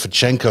 Yevgen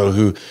Fichenko,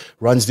 who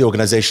runs the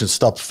organization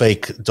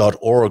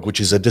StopFake.org, which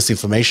is a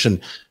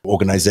disinformation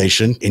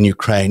organization in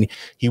Ukraine.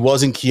 He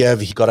was in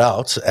Kiev. He got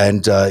out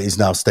and is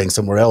now staying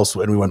somewhere else,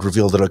 and we won't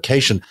reveal the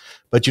location.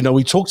 But,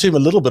 we talked to him a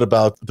little bit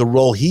about the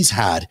role he's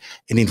had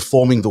in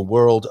informing the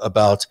world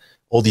about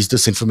all these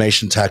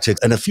disinformation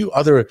tactics and a few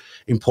other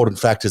important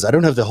factors. I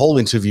don't have the whole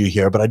interview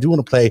here, but I do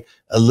want to play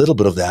a little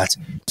bit of that.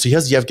 So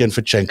here's Yevgen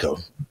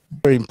Fichenko.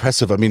 Very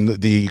impressive. I mean,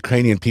 the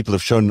Ukrainian people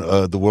have shown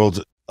the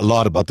world a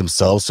lot about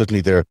themselves, certainly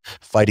their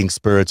fighting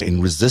spirit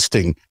in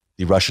resisting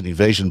the Russian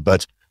invasion.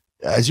 But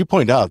as you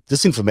point out,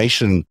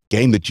 disinformation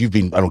game that you've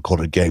been, I don't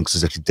call it a game because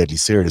it's actually deadly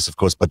serious, of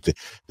course, but the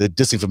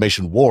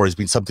disinformation war has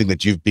been something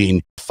that you've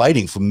been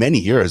fighting for many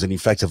years, and in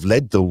fact have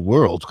led the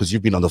world because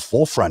you've been on the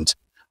forefront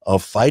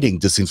of fighting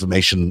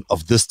disinformation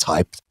of this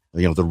type,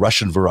 the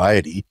Russian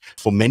variety,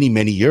 for many,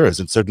 many years.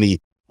 And certainly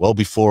well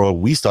before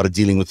we started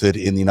dealing with it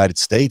in the United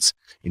States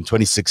in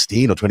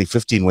 2016 or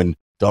 2015 when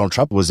Donald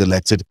Trump was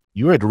elected,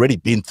 you had already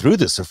been through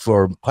this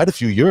for quite a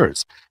few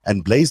years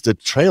and blazed a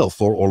trail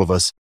for all of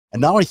us.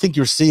 And now I think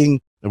you're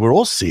seeing, and we're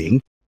all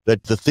seeing,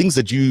 that the things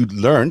that you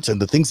learned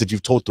and the things that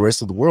you've taught the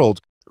rest of the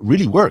world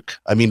really work.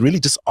 I mean, really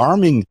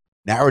disarming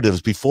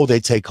narratives before they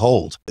take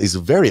hold is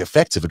very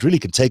effective. It really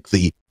can take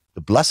the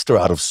the bluster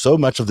out of so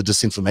much of the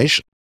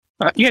disinformation.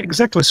 Yeah,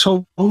 exactly.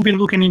 So we've been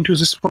looking into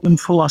this problem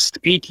for the last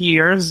 8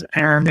 years,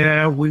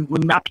 and we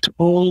mapped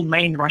all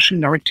main Russian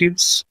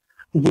narratives.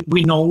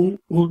 We know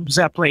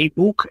their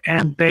playbook,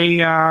 and they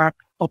are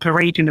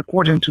operating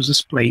according to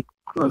this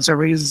playbook.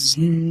 There is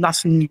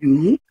nothing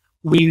new.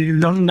 We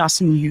learned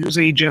nothing new.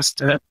 They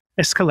just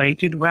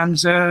escalated when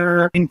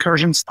the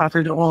incursion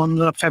started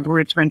on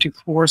February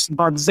 24th,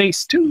 but they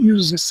still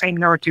use the same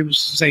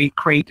narratives they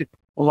created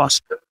for the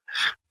last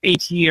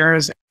 8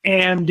 years.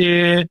 And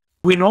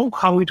we know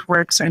how it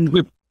works, and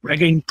we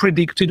again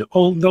predicted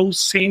all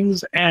those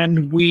things.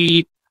 And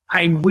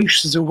I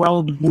wish the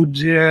world would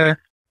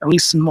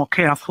listen more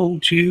careful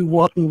to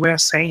what we were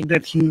saying,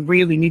 that you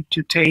really need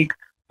to take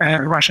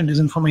Russian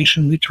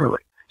disinformation literally.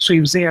 So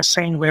if they are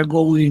saying we're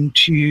going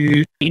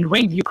to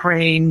invade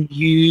Ukraine,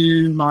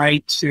 you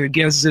might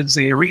guess that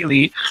they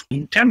really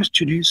intend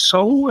to do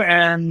so.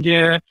 And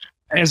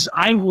as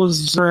I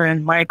was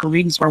and my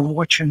colleagues were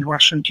watching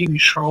Russian TV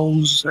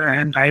shows,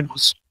 and I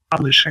was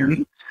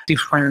publishing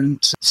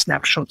different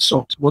snapshots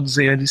of what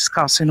they are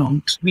discussing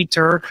on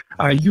Twitter,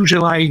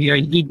 usually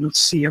I did not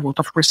see a lot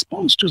of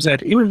response to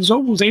that, even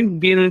though they've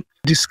been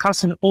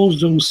discussing all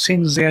those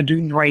things they are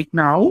doing right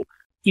now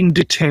in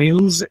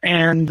details,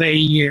 and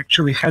they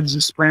actually had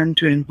this plan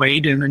to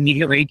invade and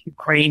annihilate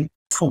Ukraine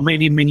for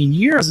many, many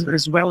years,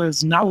 as well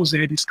as now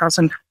they're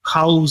discussing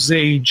how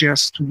they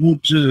just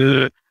would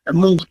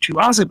move to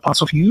other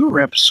parts of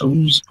Europe. So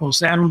for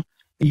them,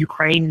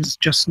 Ukraine is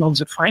just not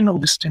the final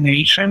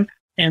destination.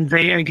 And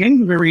they are,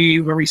 again, very,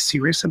 very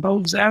serious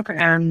about that.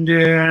 And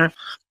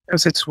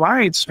that's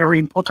why it's very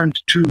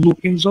important to look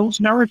in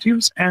those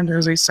narratives. And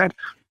as I said,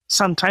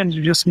 sometimes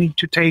you just need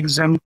to take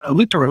them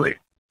literally.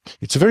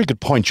 It's a very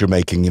good point you're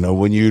making.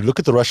 When you look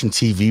at the Russian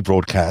TV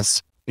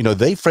broadcasts,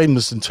 they frame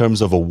this in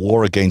terms of a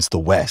war against the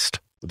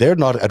West. They're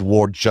not at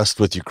war just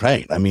with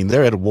Ukraine. I mean,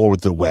 they're at war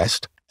with the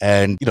West.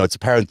 And, it's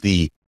apparent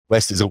the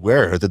West is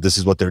aware that this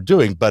is what they're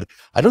doing. But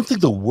I don't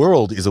think the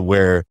world is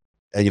aware.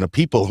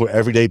 People who are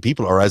everyday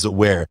people are as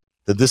aware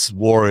that this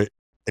war,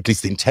 at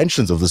least the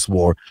intentions of this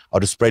war, are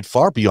to spread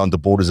far beyond the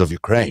borders of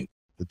Ukraine,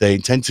 that they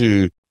intend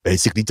to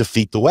basically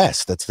defeat the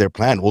West. That's their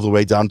plan, all the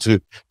way down to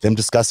them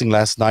discussing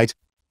last night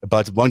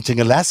about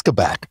wanting Alaska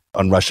back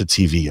on Russia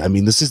TV. I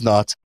mean, this is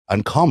not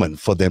uncommon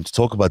for them to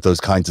talk about those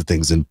kinds of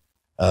things. And,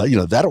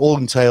 that all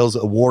entails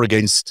a war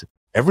against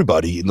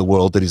everybody in the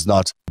world that is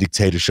not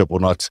dictatorship or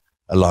not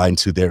aligned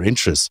to their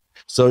interests.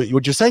 So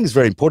what you're saying is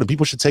very important.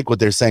 People should take what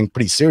they're saying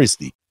pretty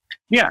seriously.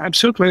 Yeah,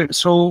 absolutely.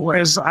 So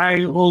as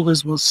I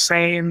always was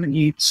saying,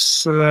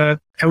 it's a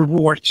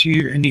war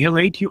to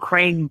annihilate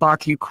Ukraine,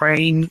 but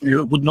Ukraine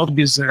would not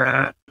be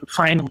the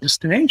final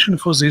destination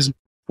for this,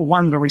 for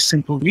one very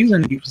simple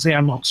reason. If they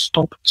are not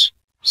stopped,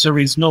 there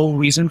is no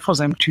reason for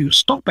them to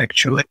stop,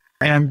 actually.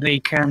 And they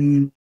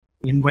can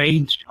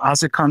invade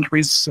other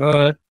countries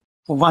for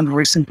one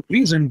very simple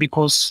reason,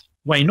 because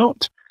why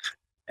not?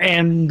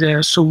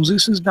 And so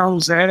this is now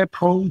their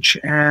approach.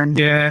 And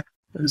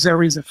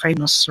there is a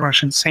famous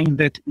Russian saying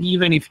that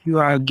even if you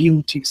are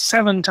guilty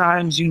 7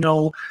 times,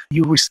 your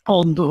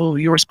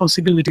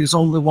responsibility is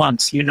only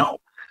once,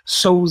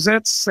 So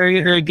that's,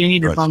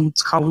 again, right,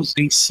 about how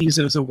they see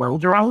the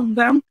world around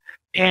them.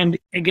 And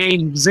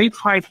again, they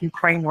fight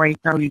Ukraine right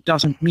now. It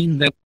doesn't mean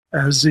that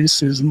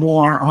this is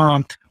more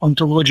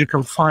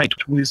ontological fight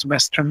with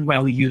Western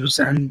values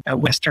and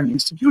Western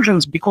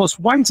institutions, because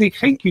why they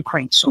hate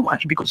Ukraine so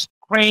much? Because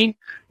Ukraine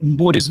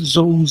embodies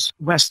those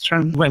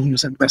Western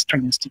values and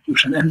Western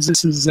institutions. And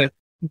this is the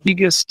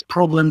biggest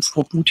problem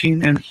for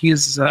Putin and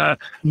his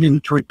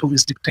military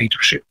police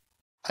dictatorship.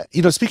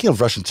 Speaking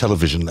of Russian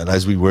television, and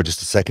as we were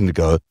just a second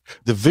ago,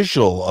 the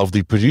visual of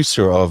the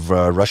producer of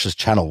Russia's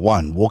Channel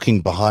 1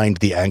 walking behind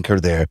the anchor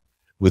there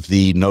with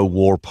the no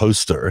war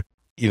poster,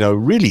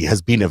 really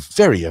has been a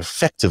very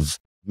effective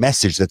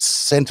message that's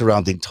sent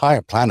around the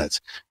entire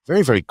planet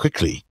very, very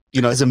quickly.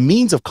 As a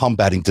means of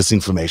combating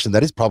disinformation,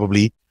 that is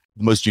probably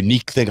the most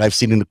unique thing I've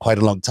seen in quite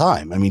a long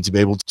time. I mean, to be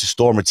able to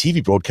storm a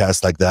TV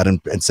broadcast like that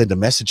and send a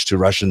message to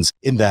Russians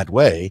in that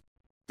way,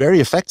 very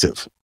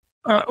effective.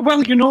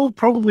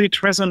 Probably it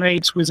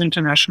resonates with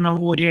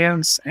international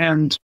audience,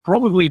 and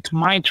probably it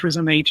might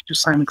resonate to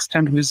some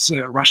extent with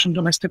Russian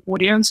domestic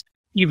audience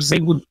if they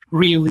would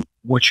really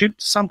watch it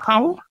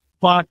somehow.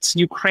 But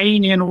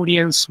Ukrainian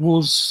audience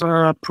was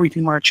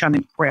pretty much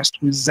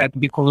unimpressed with that,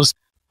 because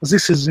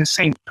this is the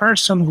same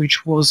person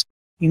which was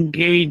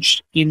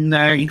engaged in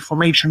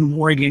information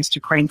war against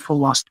Ukraine for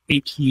the last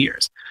 8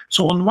 years.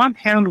 So on one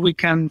hand, we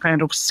can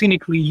kind of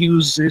cynically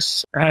use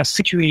this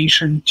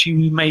situation to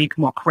make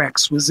more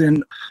cracks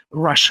within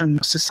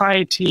Russian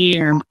society,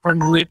 and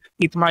probably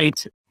it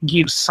might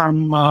give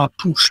some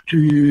push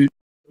to,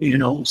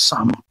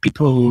 some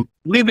people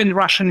live in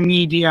Russian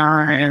media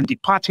and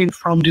departing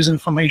from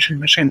disinformation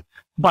machine.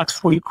 But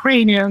for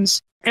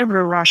Ukrainians,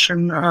 every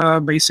Russian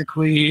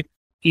basically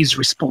is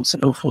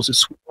responsible for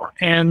this war.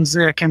 And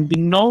there can be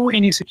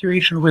any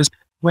situation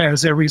where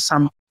there is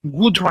some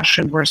good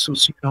Russian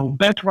versus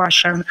bad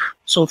Russian.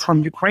 So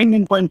from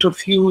Ukrainian point of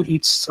view,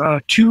 it's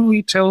too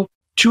little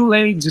too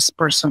late. This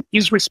person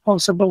is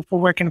responsible for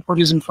working for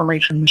this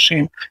information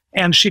machine,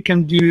 and she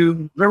can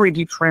do very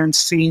different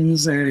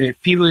things,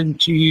 fill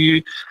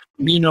into,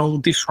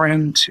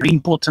 different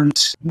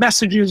important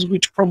messages,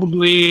 which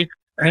probably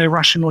a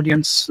Russian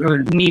audience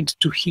need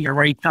to hear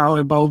right now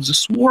about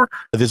this war.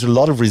 There's a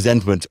lot of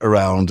resentment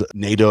around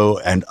NATO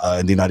and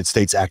the United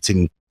States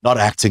not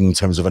acting in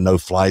terms of a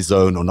no-fly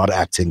zone or not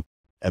acting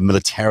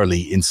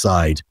militarily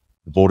inside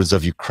the borders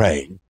of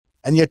Ukraine.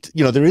 And yet,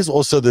 there is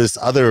also this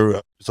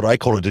other, sort of, I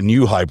call it a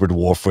new hybrid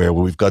warfare,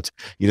 where we've got,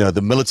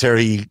 the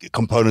military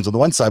component on the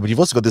one side, but you've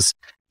also got this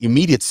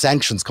immediate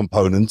sanctions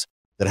component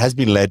that has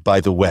been led by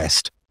the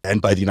West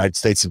and by the United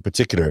States in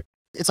particular.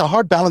 It's a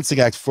hard balancing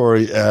act for,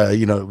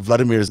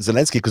 Vladimir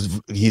Zelensky,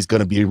 because he's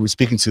going to be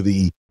speaking to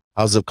the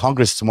House of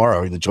Congress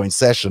tomorrow in the joint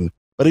session.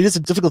 But it is a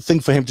difficult thing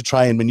for him to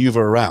try and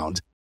maneuver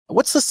around.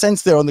 What's the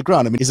sense there on the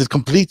ground? I mean, is it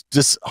complete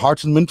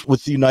disheartenment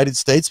with the United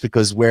States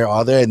because where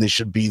are they and they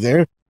should be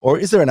there? Or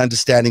is there an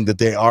understanding that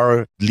they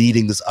are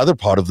leading this other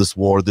part of this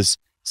war, this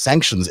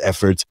sanctions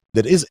effort,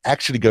 that is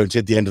actually going to,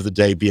 at the end of the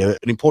day, be an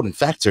important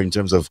factor in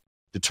terms of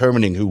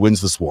determining who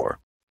wins this war?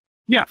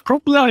 Yeah,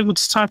 probably I would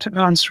start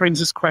answering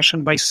this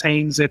question by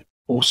saying that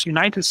both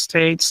United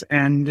States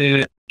and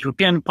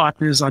European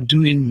partners are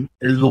doing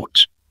a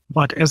lot.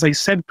 But as I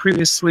said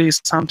previously,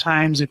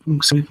 sometimes it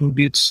looks a little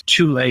bit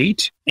too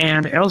late.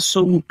 And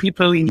also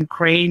people in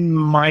Ukraine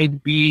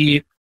might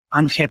be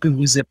unhappy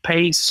with the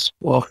pace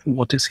of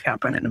what is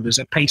happening, with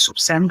the pace of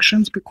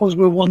sanctions, because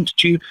we want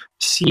to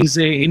see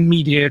the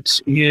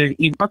immediate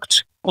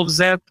impact of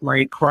that,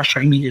 like Russia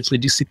immediately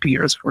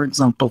disappears, for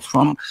example,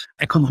 from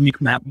economic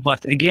map.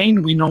 But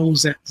again, we know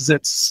that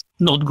that's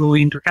not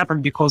going to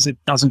happen because it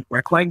doesn't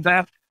work like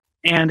that.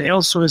 And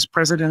also, as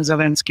President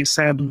Zelensky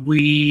said,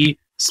 we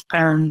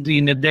spend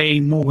in a day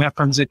more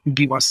weapons that you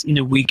give us in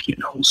a week,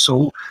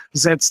 So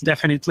that's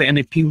definitely an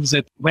appeal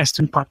that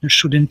Western partners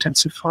should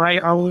intensify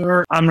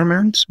our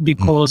armament,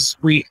 because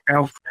we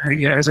have,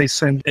 as I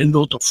said, a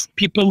lot of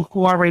people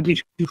who are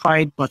ready to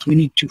fight, but we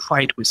need to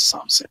fight with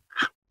something.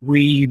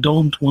 We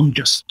don't want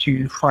just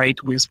to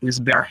fight with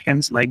bare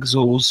hands like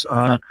those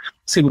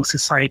civil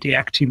society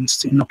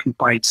activists in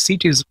occupied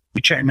cities,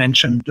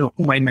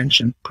 whom I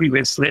mentioned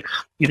previously.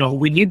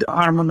 We need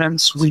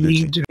armaments. We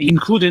need,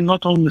 including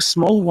not only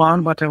small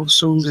one, but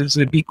also there's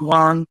a big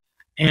one.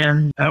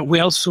 And we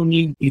also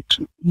need it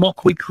more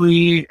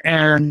quickly.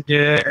 And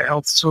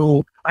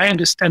also, I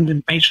understand the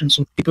impatience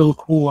of people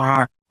who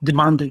are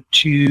demanded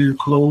to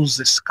close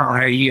the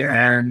sky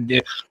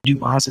and do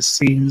other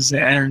things.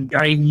 And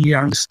I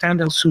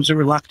understand also the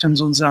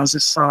reluctance on the other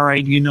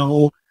side,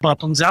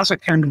 But on the other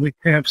hand, we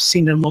have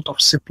seen a lot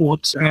of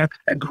support,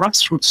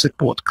 grassroots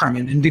support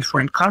coming in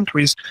different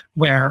countries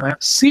where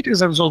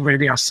citizens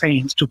already are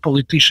saying to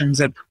politicians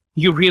that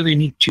you really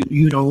need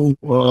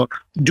to,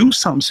 do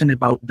something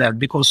about that,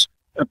 because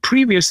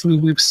previously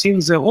we've seen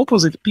the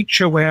opposite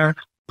picture where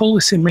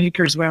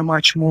policymakers were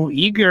much more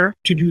eager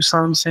to do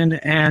something,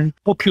 and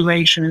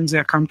population in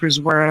their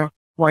countries were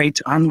quite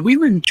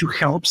unwilling to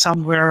help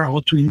somewhere or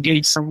to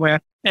engage somewhere.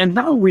 And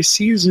now we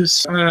see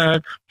this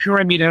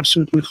pyramid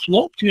absolutely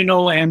flopped,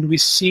 and we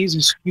see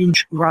this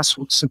huge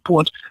grassroots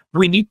support.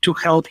 We need to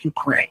help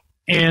Ukraine.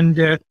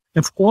 And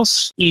of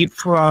course, if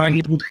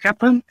it would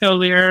happen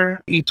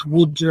earlier, it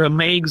would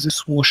make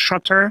this war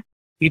shorter.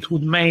 It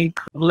would make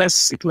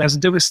it less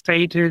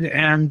devastated,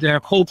 and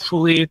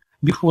hopefully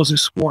before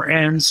this war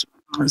ends,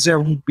 there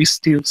would be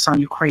still some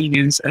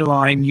Ukrainians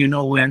alive,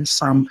 and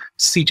some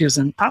cities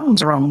and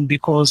towns around,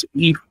 because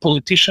if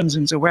politicians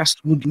in the West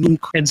would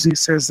look at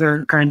this as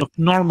a kind of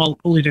normal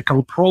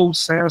political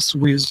process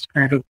with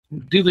kind of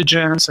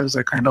diligence, as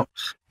a kind of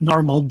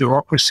normal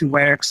bureaucracy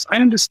works, I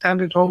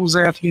understand it all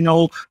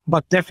that,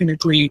 but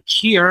definitely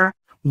here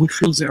we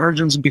feel the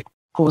urgency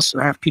because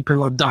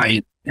people are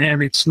dying.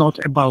 And it's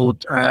not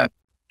about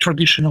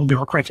traditional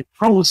bureaucratic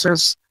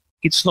process.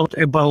 It's not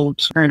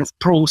about kind of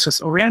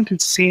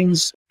process-oriented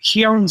things.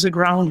 Here on the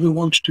ground, we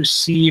want to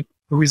see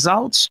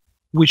results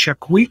which are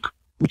quick,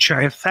 which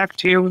are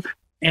effective,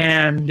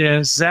 and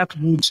that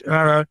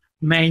would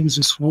make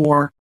this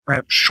war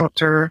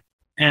shorter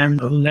and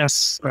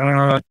less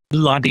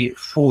bloody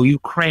for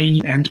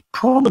Ukraine. And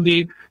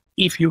probably,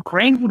 if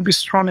Ukraine would be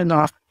strong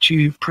enough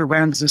to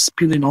prevent the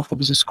spilling off of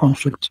this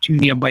conflict to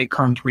nearby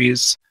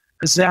countries,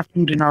 that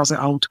would be another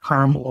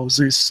outcome of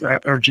this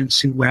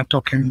urgency we're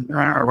talking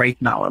right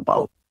now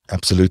about.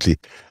 Absolutely.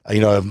 I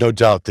have no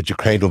doubt that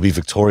Ukraine will be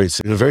victorious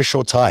in a very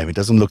short time. It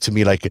doesn't look to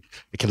me like it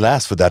can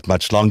last for that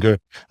much longer.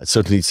 It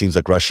certainly seems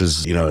like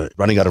Russia's,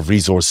 running out of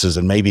resources,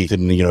 and maybe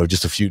in,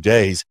 just a few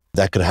days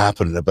that could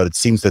happen. But it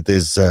seems that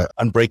there's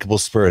unbreakable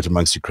spirit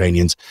amongst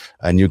Ukrainians,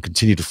 and you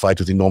continue to fight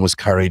with enormous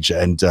courage.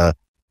 And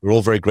we're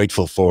all very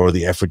grateful for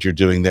the effort you're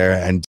doing there,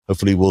 and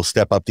hopefully we'll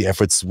step up the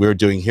efforts we're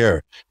doing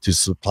here to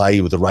supply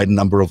you with the right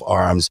number of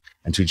arms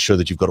and to ensure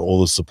that you've got all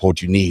the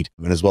support you need.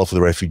 And as well for the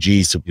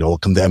refugees, to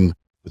welcome them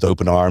with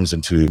open arms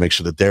and to make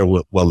sure that they're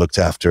well looked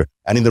after,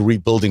 and in the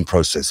rebuilding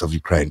process of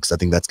Ukraine, because I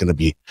think that's going to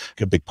be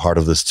a big part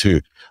of this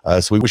too.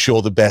 So we wish you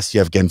all the best,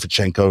 Yevgen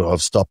Fichenko of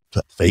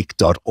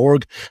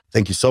StopFake.org.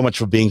 Thank you so much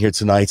for being here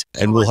tonight,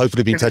 and we'll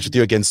hopefully be in touch with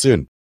you again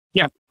soon.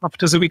 Yeah,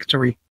 after the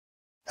victory.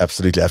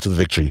 Absolutely, after the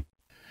victory.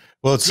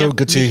 Well, it's so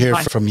good to hear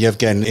from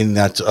Yevgen in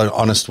that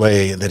honest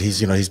way that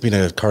he's been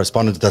a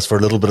correspondent with us for a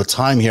little bit of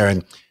time here,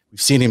 and we've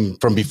seen him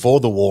from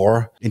before the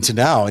war into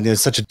now, and it's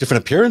such a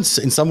different appearance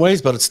in some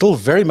ways, but it's still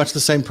very much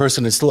the same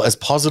person. It's still as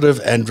positive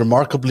and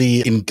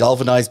remarkably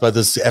galvanized by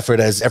this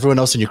effort as everyone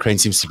else in Ukraine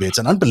seems to be. It's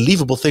an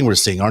unbelievable thing we're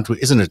seeing, aren't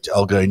we? Isn't it,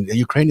 Olga? And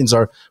Ukrainians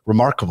are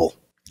remarkable.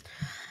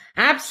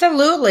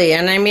 Absolutely.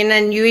 And I mean,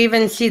 and you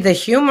even see the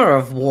humor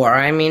of war.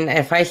 I mean,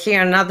 if I see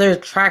another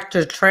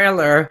tractor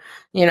trailer,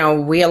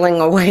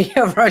 wheeling away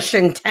a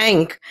Russian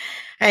tank,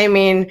 I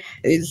mean,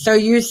 so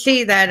you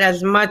see that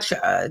as much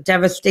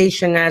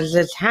devastation as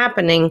is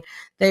happening,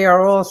 they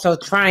are also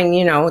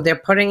trying, they're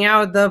putting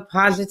out the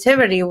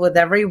positivity with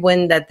every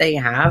win that they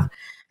have.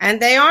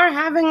 And they are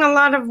having a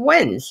lot of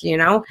wins,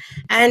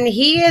 and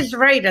he is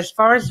right as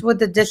far as with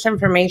the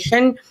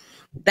disinformation.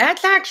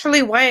 That's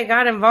actually why I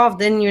got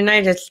involved in the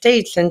United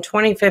States in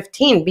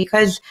 2015,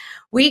 because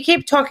we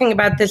keep talking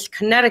about this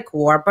kinetic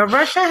war, but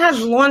Russia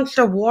has launched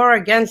a war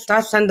against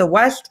us and the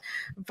West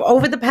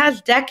over the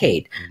past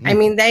decade. Mm-hmm. I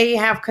mean, they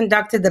have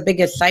conducted the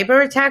biggest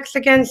cyber attacks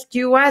against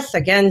U.S.,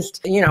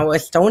 against,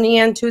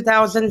 Estonia in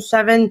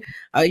 2007,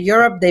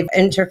 Europe. They've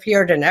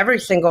interfered in every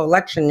single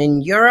election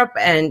in Europe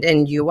and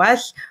in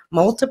U.S.,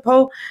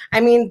 multiple.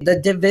 I mean, the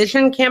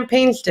division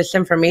campaigns,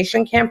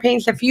 disinformation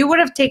campaigns, if you would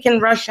have taken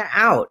Russia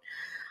out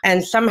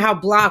and somehow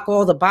block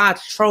all the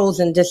bots, trolls,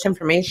 and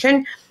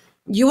disinformation,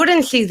 you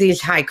wouldn't see these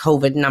high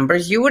COVID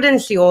numbers. You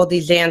wouldn't see all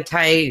these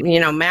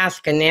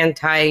mask and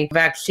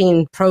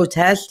anti-vaccine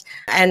protests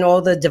and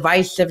all the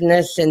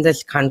divisiveness in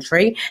this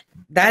country.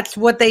 That's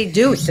what they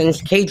do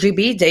since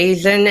KGB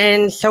days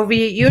in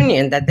Soviet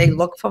Union, that they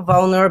look for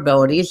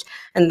vulnerabilities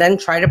and then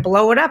try to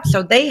blow it up.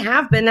 So they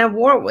have been at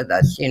war with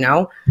us,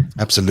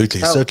 Absolutely.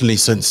 So, certainly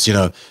since,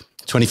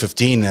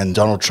 2015 and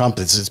Donald Trump,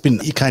 it's been,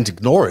 you can't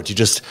ignore it.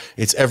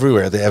 It's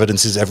everywhere. The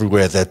evidence is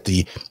everywhere that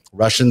the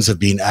Russians have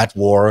been at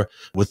war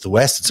with the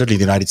West, and certainly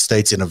the United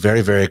States, in a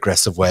very, very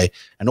aggressive way.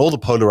 And all the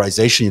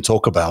polarization you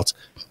talk about,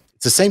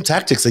 it's the same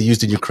tactics they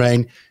used in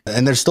Ukraine,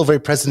 and they're still very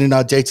present in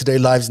our day-to-day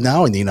lives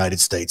now in the United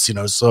States,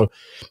 so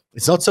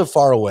it's not so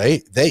far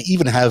away. They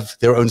even have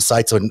their own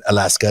sites on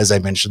Alaska, as I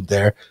mentioned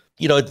there.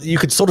 You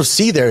could sort of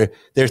see they're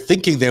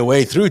thinking their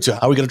way through to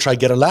how we're going to try to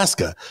get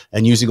Alaska,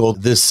 and using all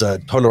this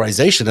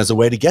polarization as a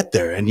way to get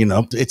there. And,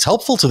 it's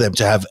helpful to them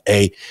to have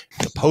a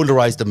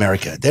polarized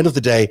America. At the end of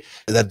the day,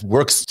 that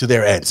works to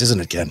their ends, isn't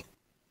it, Ken?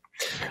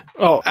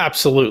 Oh,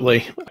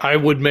 absolutely. I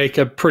would make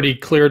a pretty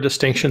clear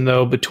distinction,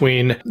 though,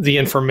 between the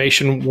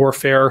information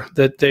warfare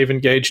that they've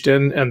engaged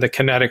in and the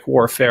kinetic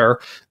warfare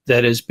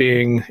that is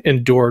being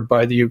endured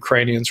by the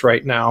Ukrainians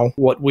right now.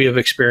 What we have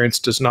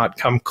experienced does not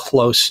come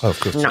close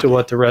to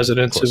what the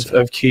residents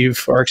of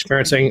Kyiv are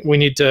experiencing. We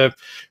need to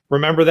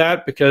remember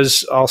that,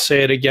 because I'll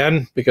say it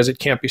again, because it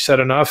can't be said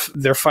enough.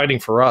 They're fighting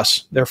for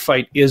us. Their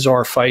fight is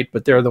our fight,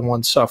 but they're the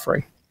ones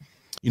suffering.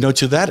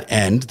 To that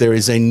end, there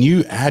is a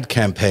new ad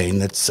campaign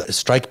that's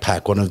Strike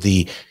Pack, one of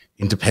the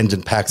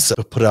independent PACs,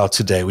 put out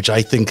today, which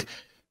I think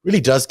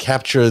really does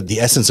capture the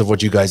essence of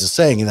what you guys are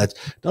saying, in that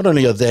not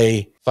only are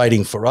they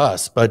fighting for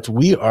us, but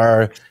we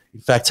are,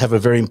 in fact, have a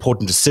very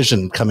important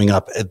decision coming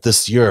up at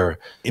this year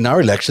in our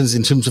elections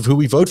in terms of who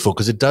we vote for,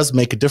 because it does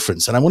make a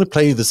difference. And I want to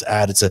play you this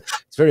ad. It's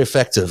very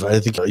effective.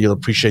 I think you'll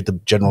appreciate the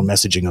general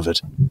messaging of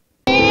it.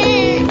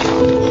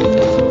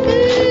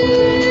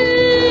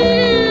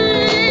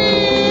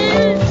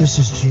 This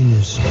is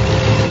genius.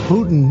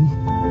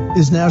 Putin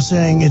is now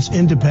saying it's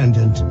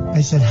independent.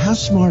 I said, how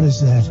smart is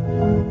that?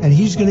 And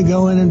he's going to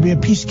go in and be a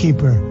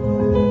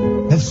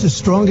peacekeeper. That's the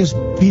strongest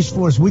peace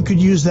force. We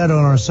could use that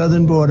on our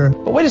southern border.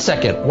 But wait a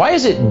second. Why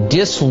is it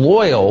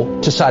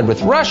disloyal to side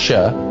with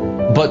Russia,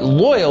 but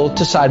loyal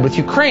to side with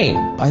Ukraine?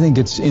 I think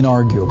it's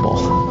inarguable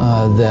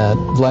that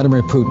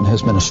Vladimir Putin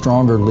has been a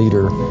stronger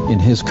leader in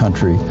his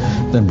country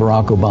than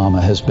Barack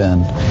Obama has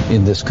been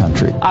in this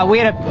country. We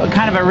had a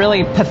kind of a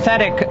really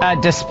pathetic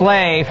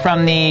display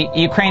from the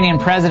Ukrainian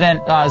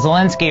President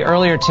Zelensky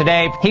earlier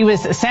today. He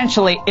was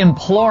essentially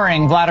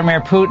imploring Vladimir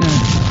Putin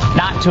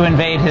not to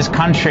invade his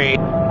country.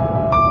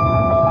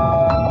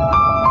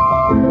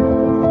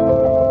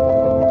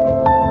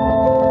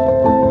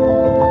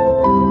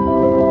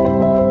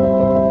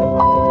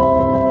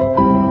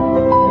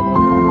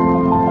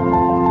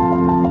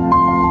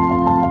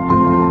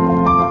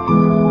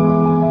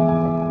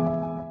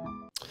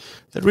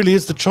 That really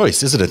is the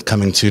choice, isn't it,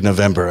 coming to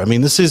November? I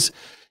mean, this is,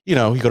 you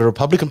got a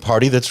Republican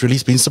Party that's really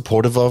been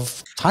supportive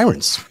of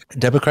tyrants,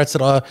 Democrats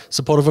that are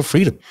supportive of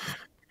freedom.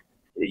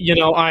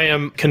 I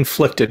am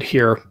conflicted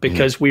here,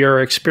 because we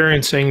are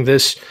experiencing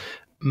this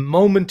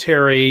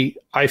momentary,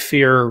 I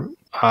fear,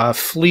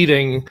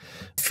 fleeting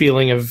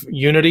feeling of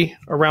unity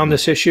around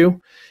this issue.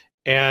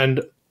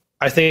 And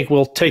I think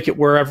we'll take it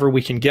wherever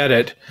we can get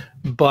it.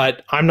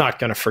 But I'm not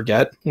going to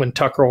forget when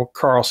Tucker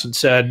Carlson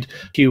said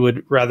he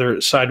would rather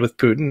side with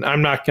Putin.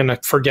 I'm not going to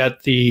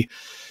forget the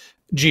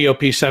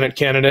GOP Senate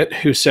candidate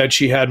who said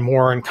she had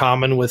more in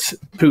common with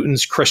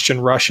Putin's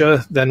Christian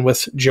Russia than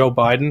with Joe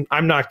Biden.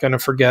 I'm not going to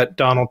forget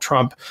Donald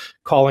Trump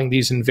calling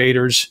these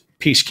invaders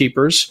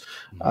peacekeepers.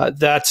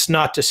 That's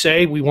not to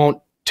say we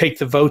won't take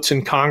the votes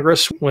in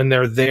Congress when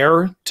they're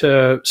there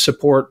to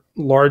support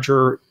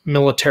larger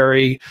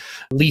military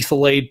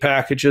lethal aid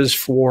packages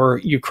for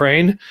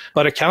Ukraine.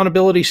 But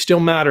accountability still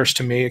matters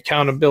to me.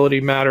 Accountability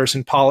matters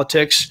in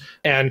politics.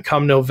 And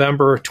come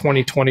November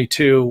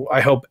 2022, I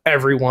hope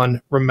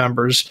everyone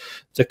remembers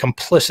the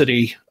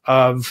complicity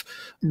of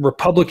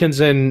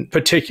Republicans in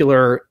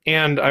particular,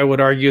 and I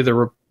would argue the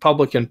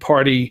Republican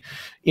Party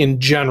in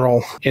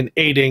general, in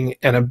aiding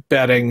and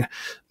abetting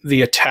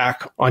the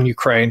attack on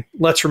Ukraine.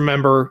 Let's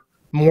remember,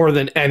 more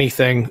than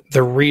anything,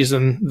 the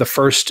reason the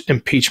first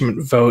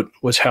impeachment vote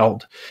was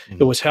held.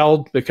 It was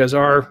held because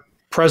our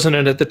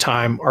president at the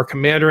time, our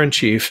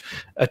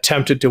commander-in-chief,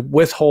 attempted to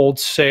withhold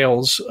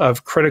sales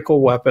of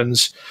critical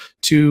weapons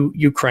to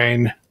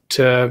Ukraine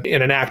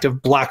in an act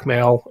of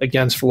blackmail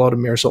against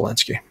Volodymyr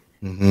Zelensky.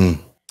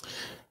 Mm-hmm.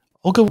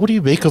 Olga, what do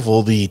you make of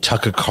all the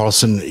Tucker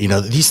Carlson?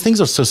 These things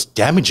are so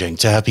damaging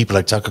to have people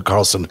like Tucker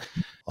Carlson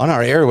on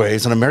our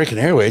airways, on American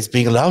Airways,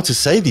 being allowed to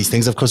say these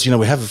things. Of course,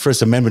 we have the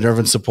First Amendment,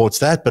 everyone supports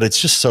that, but it's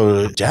just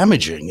so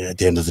damaging at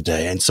the end of the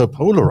day and so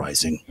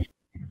polarizing.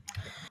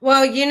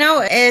 Well,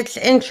 it's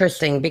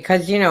interesting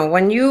because,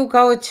 when you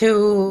go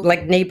to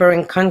like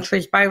neighboring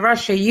countries by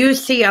Russia, you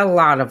see a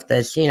lot of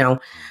this,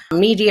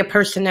 media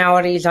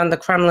personalities on the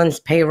Kremlin's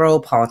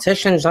payroll,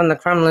 politicians on the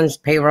Kremlin's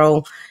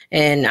payroll.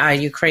 In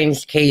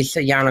Ukraine's case,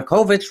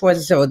 Yanukovych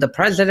was the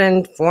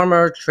president,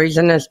 former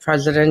treasonous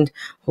president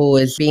who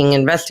is being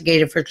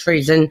investigated for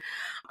treason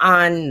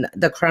on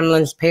the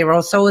Kremlin's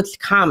payroll. So it's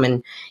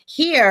common.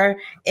 Here,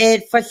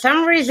 for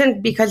some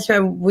reason, because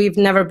we've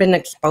never been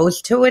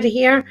exposed to it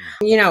here,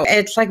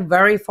 it's like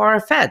very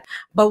far-fetched.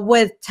 But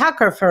with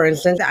Tucker, for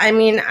instance,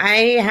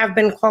 I have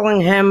been calling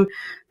him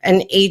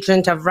an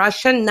agent of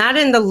Russia, not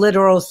in the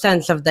literal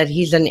sense of that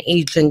he's an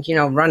agent,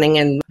 running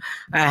and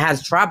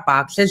has drop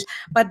boxes,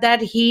 but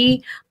that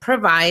he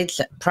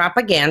provides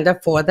propaganda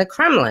for the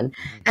Kremlin.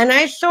 And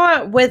I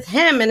saw with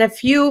him and a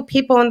few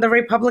people in the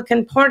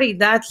Republican Party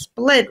that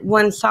split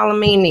when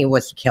Soleimani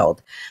was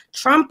killed.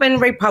 Trump and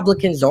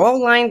Republicans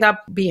all lined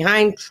up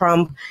behind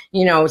Trump,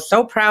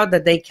 so proud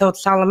that they killed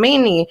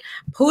Soleimani.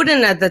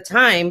 Putin at the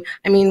time,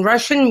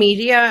 Russian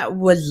media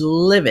was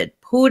livid.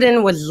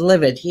 Putin was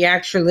livid. He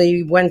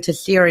actually went to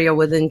Syria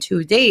within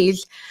 2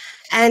 days.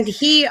 And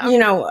he,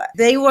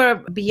 they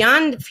were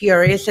beyond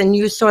furious. And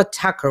you saw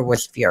Tucker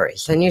was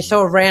furious. And you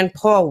saw Rand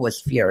Paul was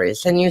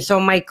furious. And you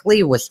saw Mike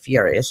Lee was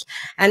furious.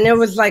 And it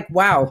was like,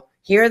 wow,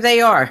 here they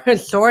are,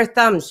 sore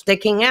thumbs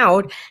sticking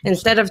out.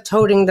 Instead of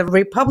toting the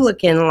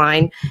Republican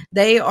line,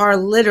 they are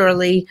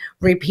literally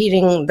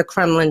repeating the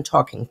Kremlin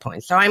talking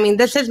points. So,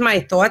 this is my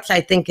thoughts.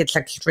 I think it's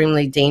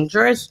extremely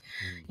dangerous,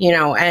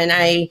 and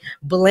I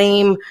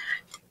blame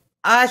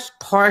us,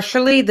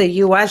 partially the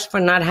U.S., for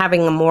not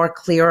having a more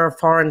clearer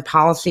foreign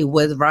policy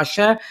with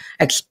Russia,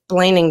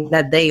 explaining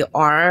that they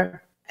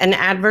are an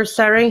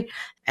adversary.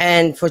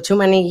 And for too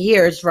many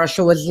years,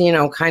 Russia was,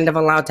 kind of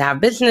allowed to have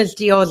business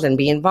deals and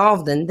be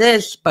involved in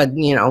this. But,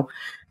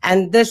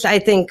 and this, I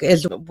think,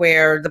 is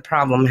where the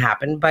problem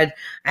happened. But,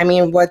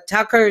 what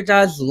Tucker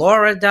does,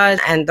 Laura does,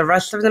 and the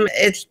rest of them,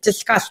 it's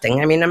disgusting.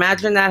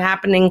 Imagine that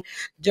happening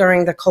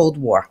during the Cold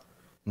War.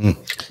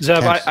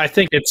 Zev, I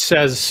think it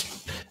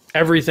says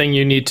everything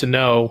you need to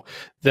know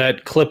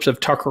that clips of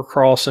Tucker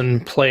Carlson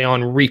play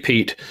on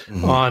repeat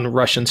on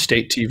Russian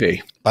state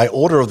TV. By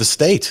order of the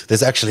state.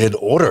 There's actually an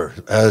order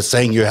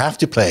saying you have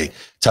to play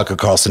Tucker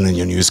Carlson in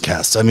your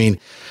newscasts.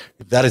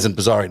 If that isn't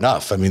bizarre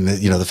enough,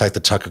 the fact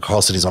that Tucker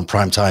Carlson is on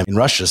prime time in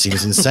Russia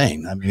seems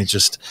insane.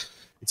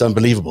 It's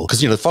unbelievable.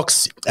 Because,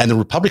 Fox and the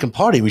Republican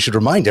Party, we should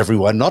remind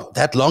everyone, not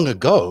that long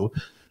ago,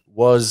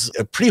 was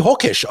pretty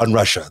hawkish on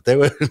Russia. They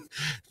were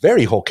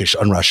very hawkish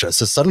on Russia.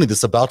 So suddenly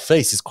this about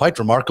face is quite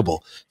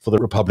remarkable for the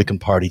Republican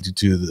Party to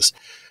do this.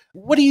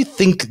 What do you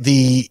think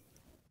the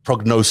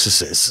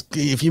prognosis is?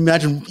 If you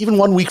imagine even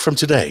 1 week from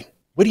today,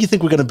 where do you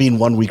think we're going to be in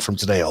 1 week from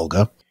today,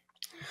 Olga?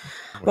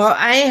 Well,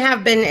 I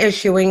have been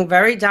issuing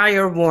very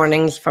dire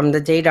warnings from the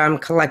data I'm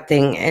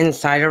collecting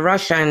inside of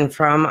Russia and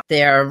from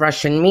their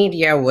Russian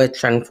media,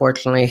 which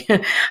unfortunately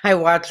I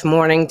watch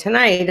morning to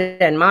night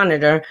and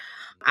monitor.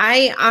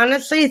 I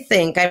honestly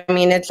think,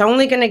 it's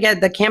only going to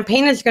the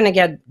campaign is going to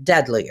get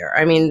deadlier.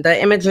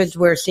 The images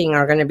we're seeing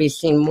are going to be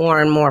seen more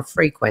and more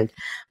frequent.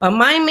 But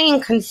my main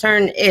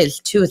concern is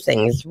two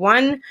things.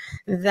 One,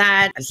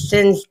 that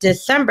since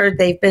December,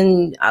 they've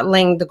been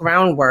laying the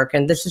groundwork,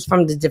 and this is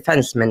from the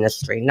Defense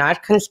Ministry,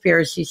 not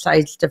conspiracy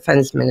sites,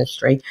 Defense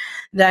Ministry,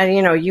 that,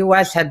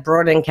 U.S. had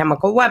brought in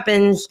chemical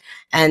weapons.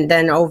 And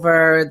then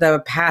over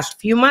the past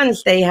few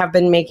months, they have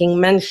been making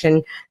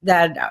mention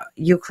that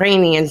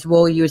Ukrainians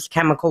will use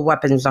chemical chemical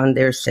weapons on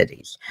their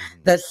cities.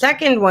 The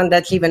second one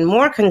that's even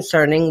more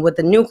concerning with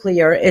the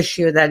nuclear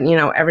issue that,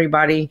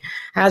 everybody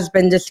has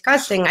been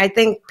discussing, I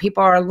think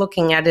people are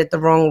looking at it the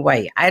wrong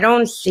way. I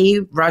don't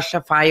see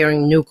Russia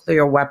firing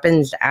nuclear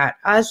weapons at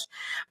us,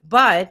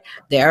 but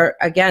their,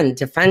 again,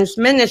 defense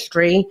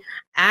ministry,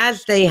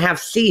 as they have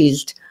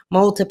seized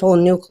multiple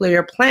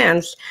nuclear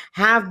plants,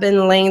 have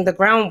been laying the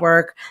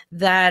groundwork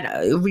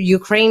that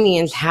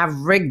Ukrainians have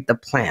rigged the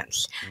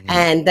plants.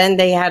 And then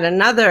they had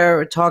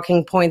another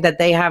talking point that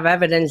they have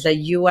evidence that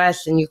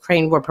U.S. and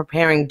Ukraine were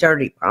preparing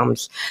dirty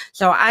bombs.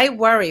 So I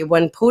worry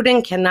when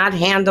Putin cannot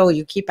handle,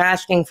 you keep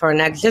asking for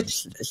an exit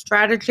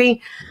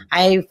strategy,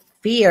 I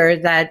fear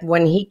that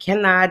when he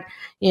cannot,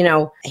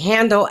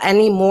 handle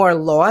any more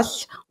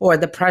loss or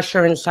the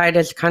pressure inside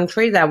his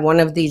country, that one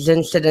of these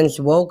incidents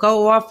will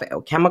go off.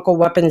 Chemical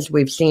weapons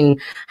we've seen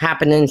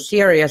happen in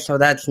Syria, so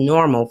that's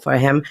normal for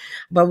him.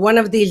 But one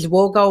of these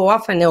will go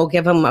off and it'll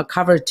give him a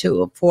cover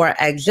for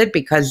exit,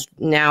 because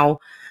now,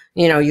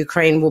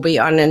 Ukraine will be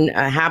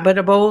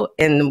uninhabitable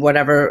in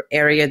whatever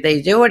area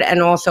they do it,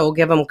 and also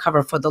give them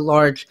cover for the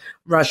large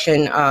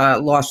Russian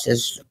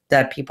losses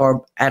that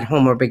people at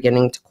home are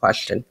beginning to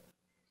question.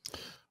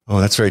 Oh,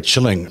 that's very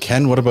chilling.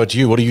 Ken, what about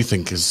you? What do you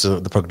think is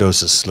the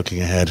prognosis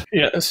looking ahead?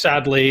 Yeah,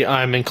 sadly,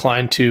 I'm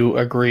inclined to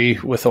agree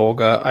with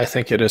Olga. I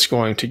think it is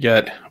going to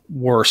get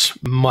worse,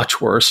 much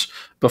worse,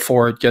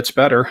 before it gets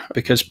better,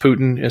 because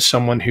Putin is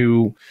someone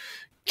who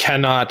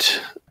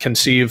cannot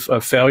conceive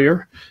of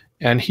failure,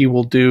 and he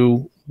will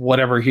do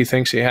whatever he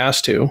thinks he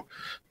has to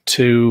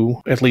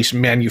at least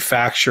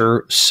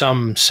manufacture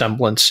some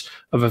semblance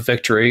of a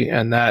victory,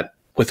 and that,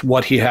 with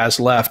what he has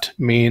left,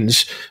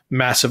 means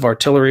massive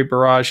artillery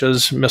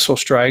barrages, missile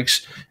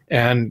strikes,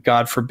 and,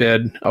 God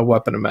forbid, a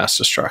weapon of mass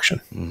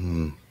destruction.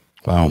 Mm-hmm.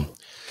 Wow.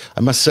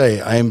 I must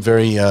say, I am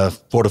very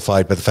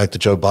fortified by the fact that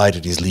Joe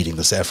Biden is leading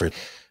this effort.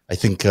 I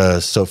think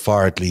so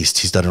far, at least,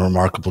 he's done a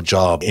remarkable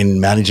job in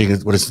managing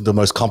what is the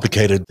most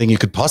complicated thing you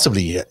could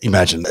possibly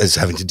imagine as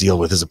having to deal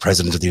with as a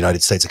president of the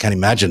United States. I can't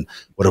imagine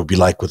what it would be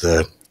like with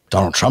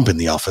Donald Trump in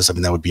the office. I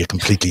mean, that would be a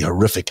completely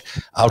horrific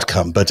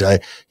outcome. But I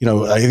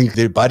think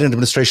the Biden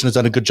administration has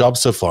done a good job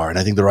so far, and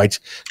I think the right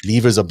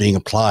levers are being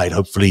applied,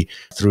 hopefully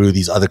through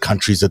these other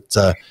countries,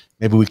 that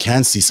maybe we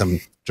can see some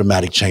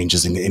dramatic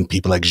changes in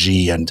people like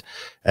Xi, and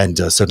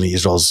certainly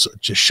Israel's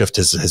shift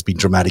has been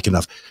dramatic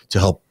enough to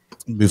help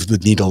move the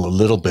needle a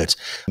little bit.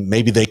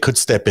 Maybe they could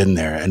step in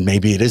there, and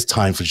maybe it is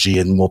time for Xi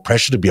and more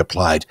pressure to be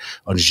applied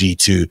on Xi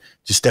to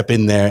step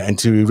in there and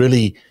to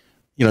really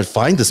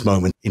find this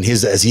moment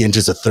as he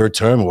enters a third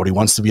term, or what he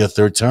wants to be a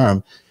third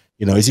term.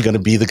 Is he going to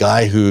be the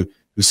guy who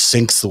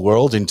sinks the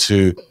world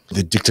into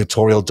the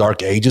dictatorial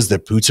dark ages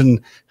that Putin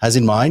has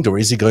in mind? Or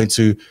is he going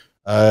to,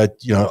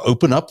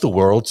 open up the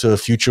world to a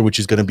future which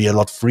is going to be a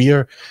lot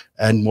freer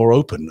and more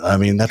open? I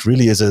mean, that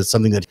really is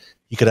something that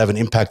he could have an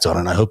impact on.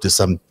 And I hope there's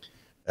some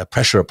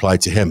pressure applied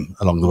to him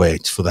along the way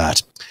for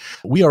that.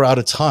 We are out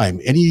of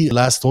time. Any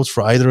last thoughts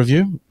for either of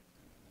you?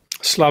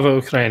 Slava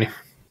Ukraini.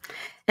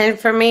 And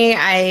for me,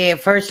 I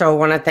first of all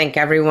want to thank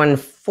everyone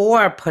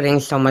for putting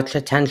so much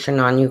attention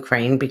on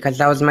Ukraine, because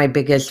that was my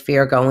biggest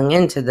fear going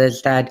into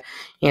this, that,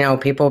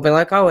 people will be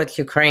like, oh, it's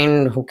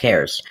Ukraine, who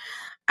cares?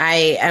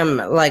 I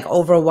am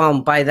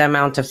overwhelmed by the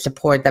amount of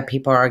support that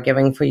people are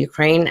giving for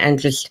Ukraine, and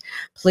just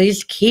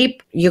please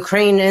keep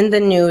Ukraine in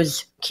the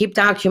news, keep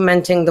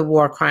documenting the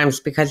war crimes,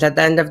 because at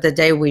the end of the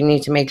day, we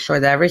need to make sure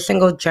that every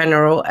single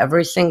general,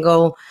 every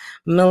single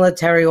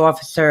military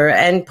officer,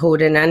 and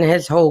Putin and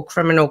his whole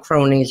criminal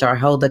cronies are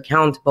held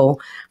accountable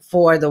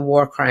for the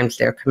war crimes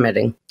they're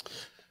committing.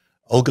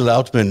 Olga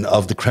Lautman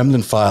of the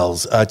Kremlin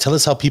Files, tell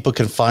us how people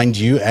can find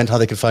you and how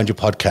they can find your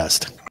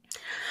podcast.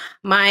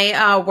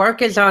 My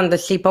work is on the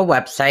SIPA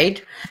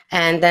website,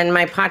 and then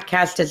my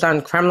podcast is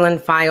on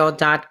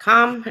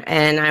KremlinFile.com,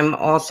 and I'm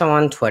also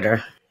on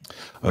Twitter.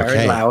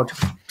 Very loud.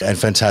 And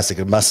fantastic.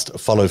 A must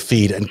follow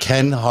feed. And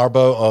Ken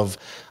Harbaugh of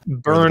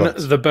Burn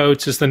the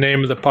Boats is the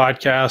name of the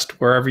podcast,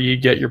 wherever you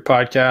get your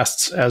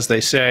podcasts, as they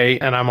say.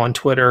 And I'm on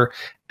Twitter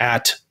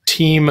at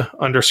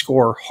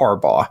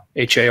team_Harbaugh,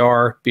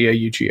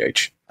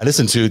 HARBAUGH. I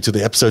listened to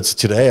the episodes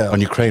today on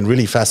Ukraine,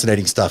 really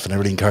fascinating stuff. And I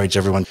really encourage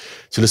everyone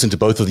to listen to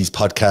both of these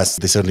podcasts.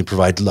 They certainly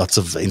provide lots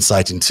of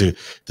insight into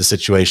the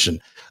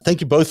situation.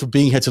 Thank you both for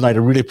being here tonight. I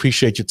really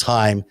appreciate your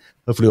time.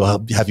 Hopefully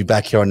we'll have you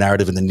back here on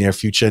Narrative in the near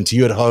future. And to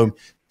you at home,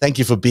 thank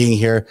you for being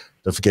here.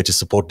 Don't forget to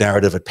support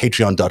Narrative at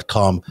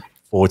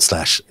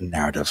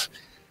patreon.com/narrative.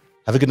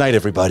 Have a good night,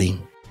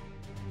 everybody.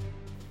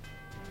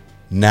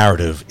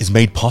 Narrative is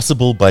made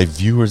possible by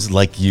viewers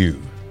like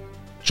you.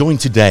 Join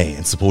today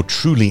and support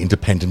truly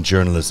independent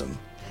journalism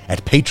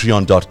at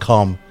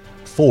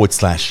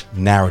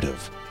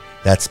patreon.com/narrative.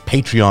 That's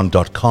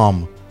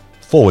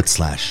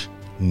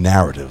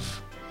patreon.com/narrative.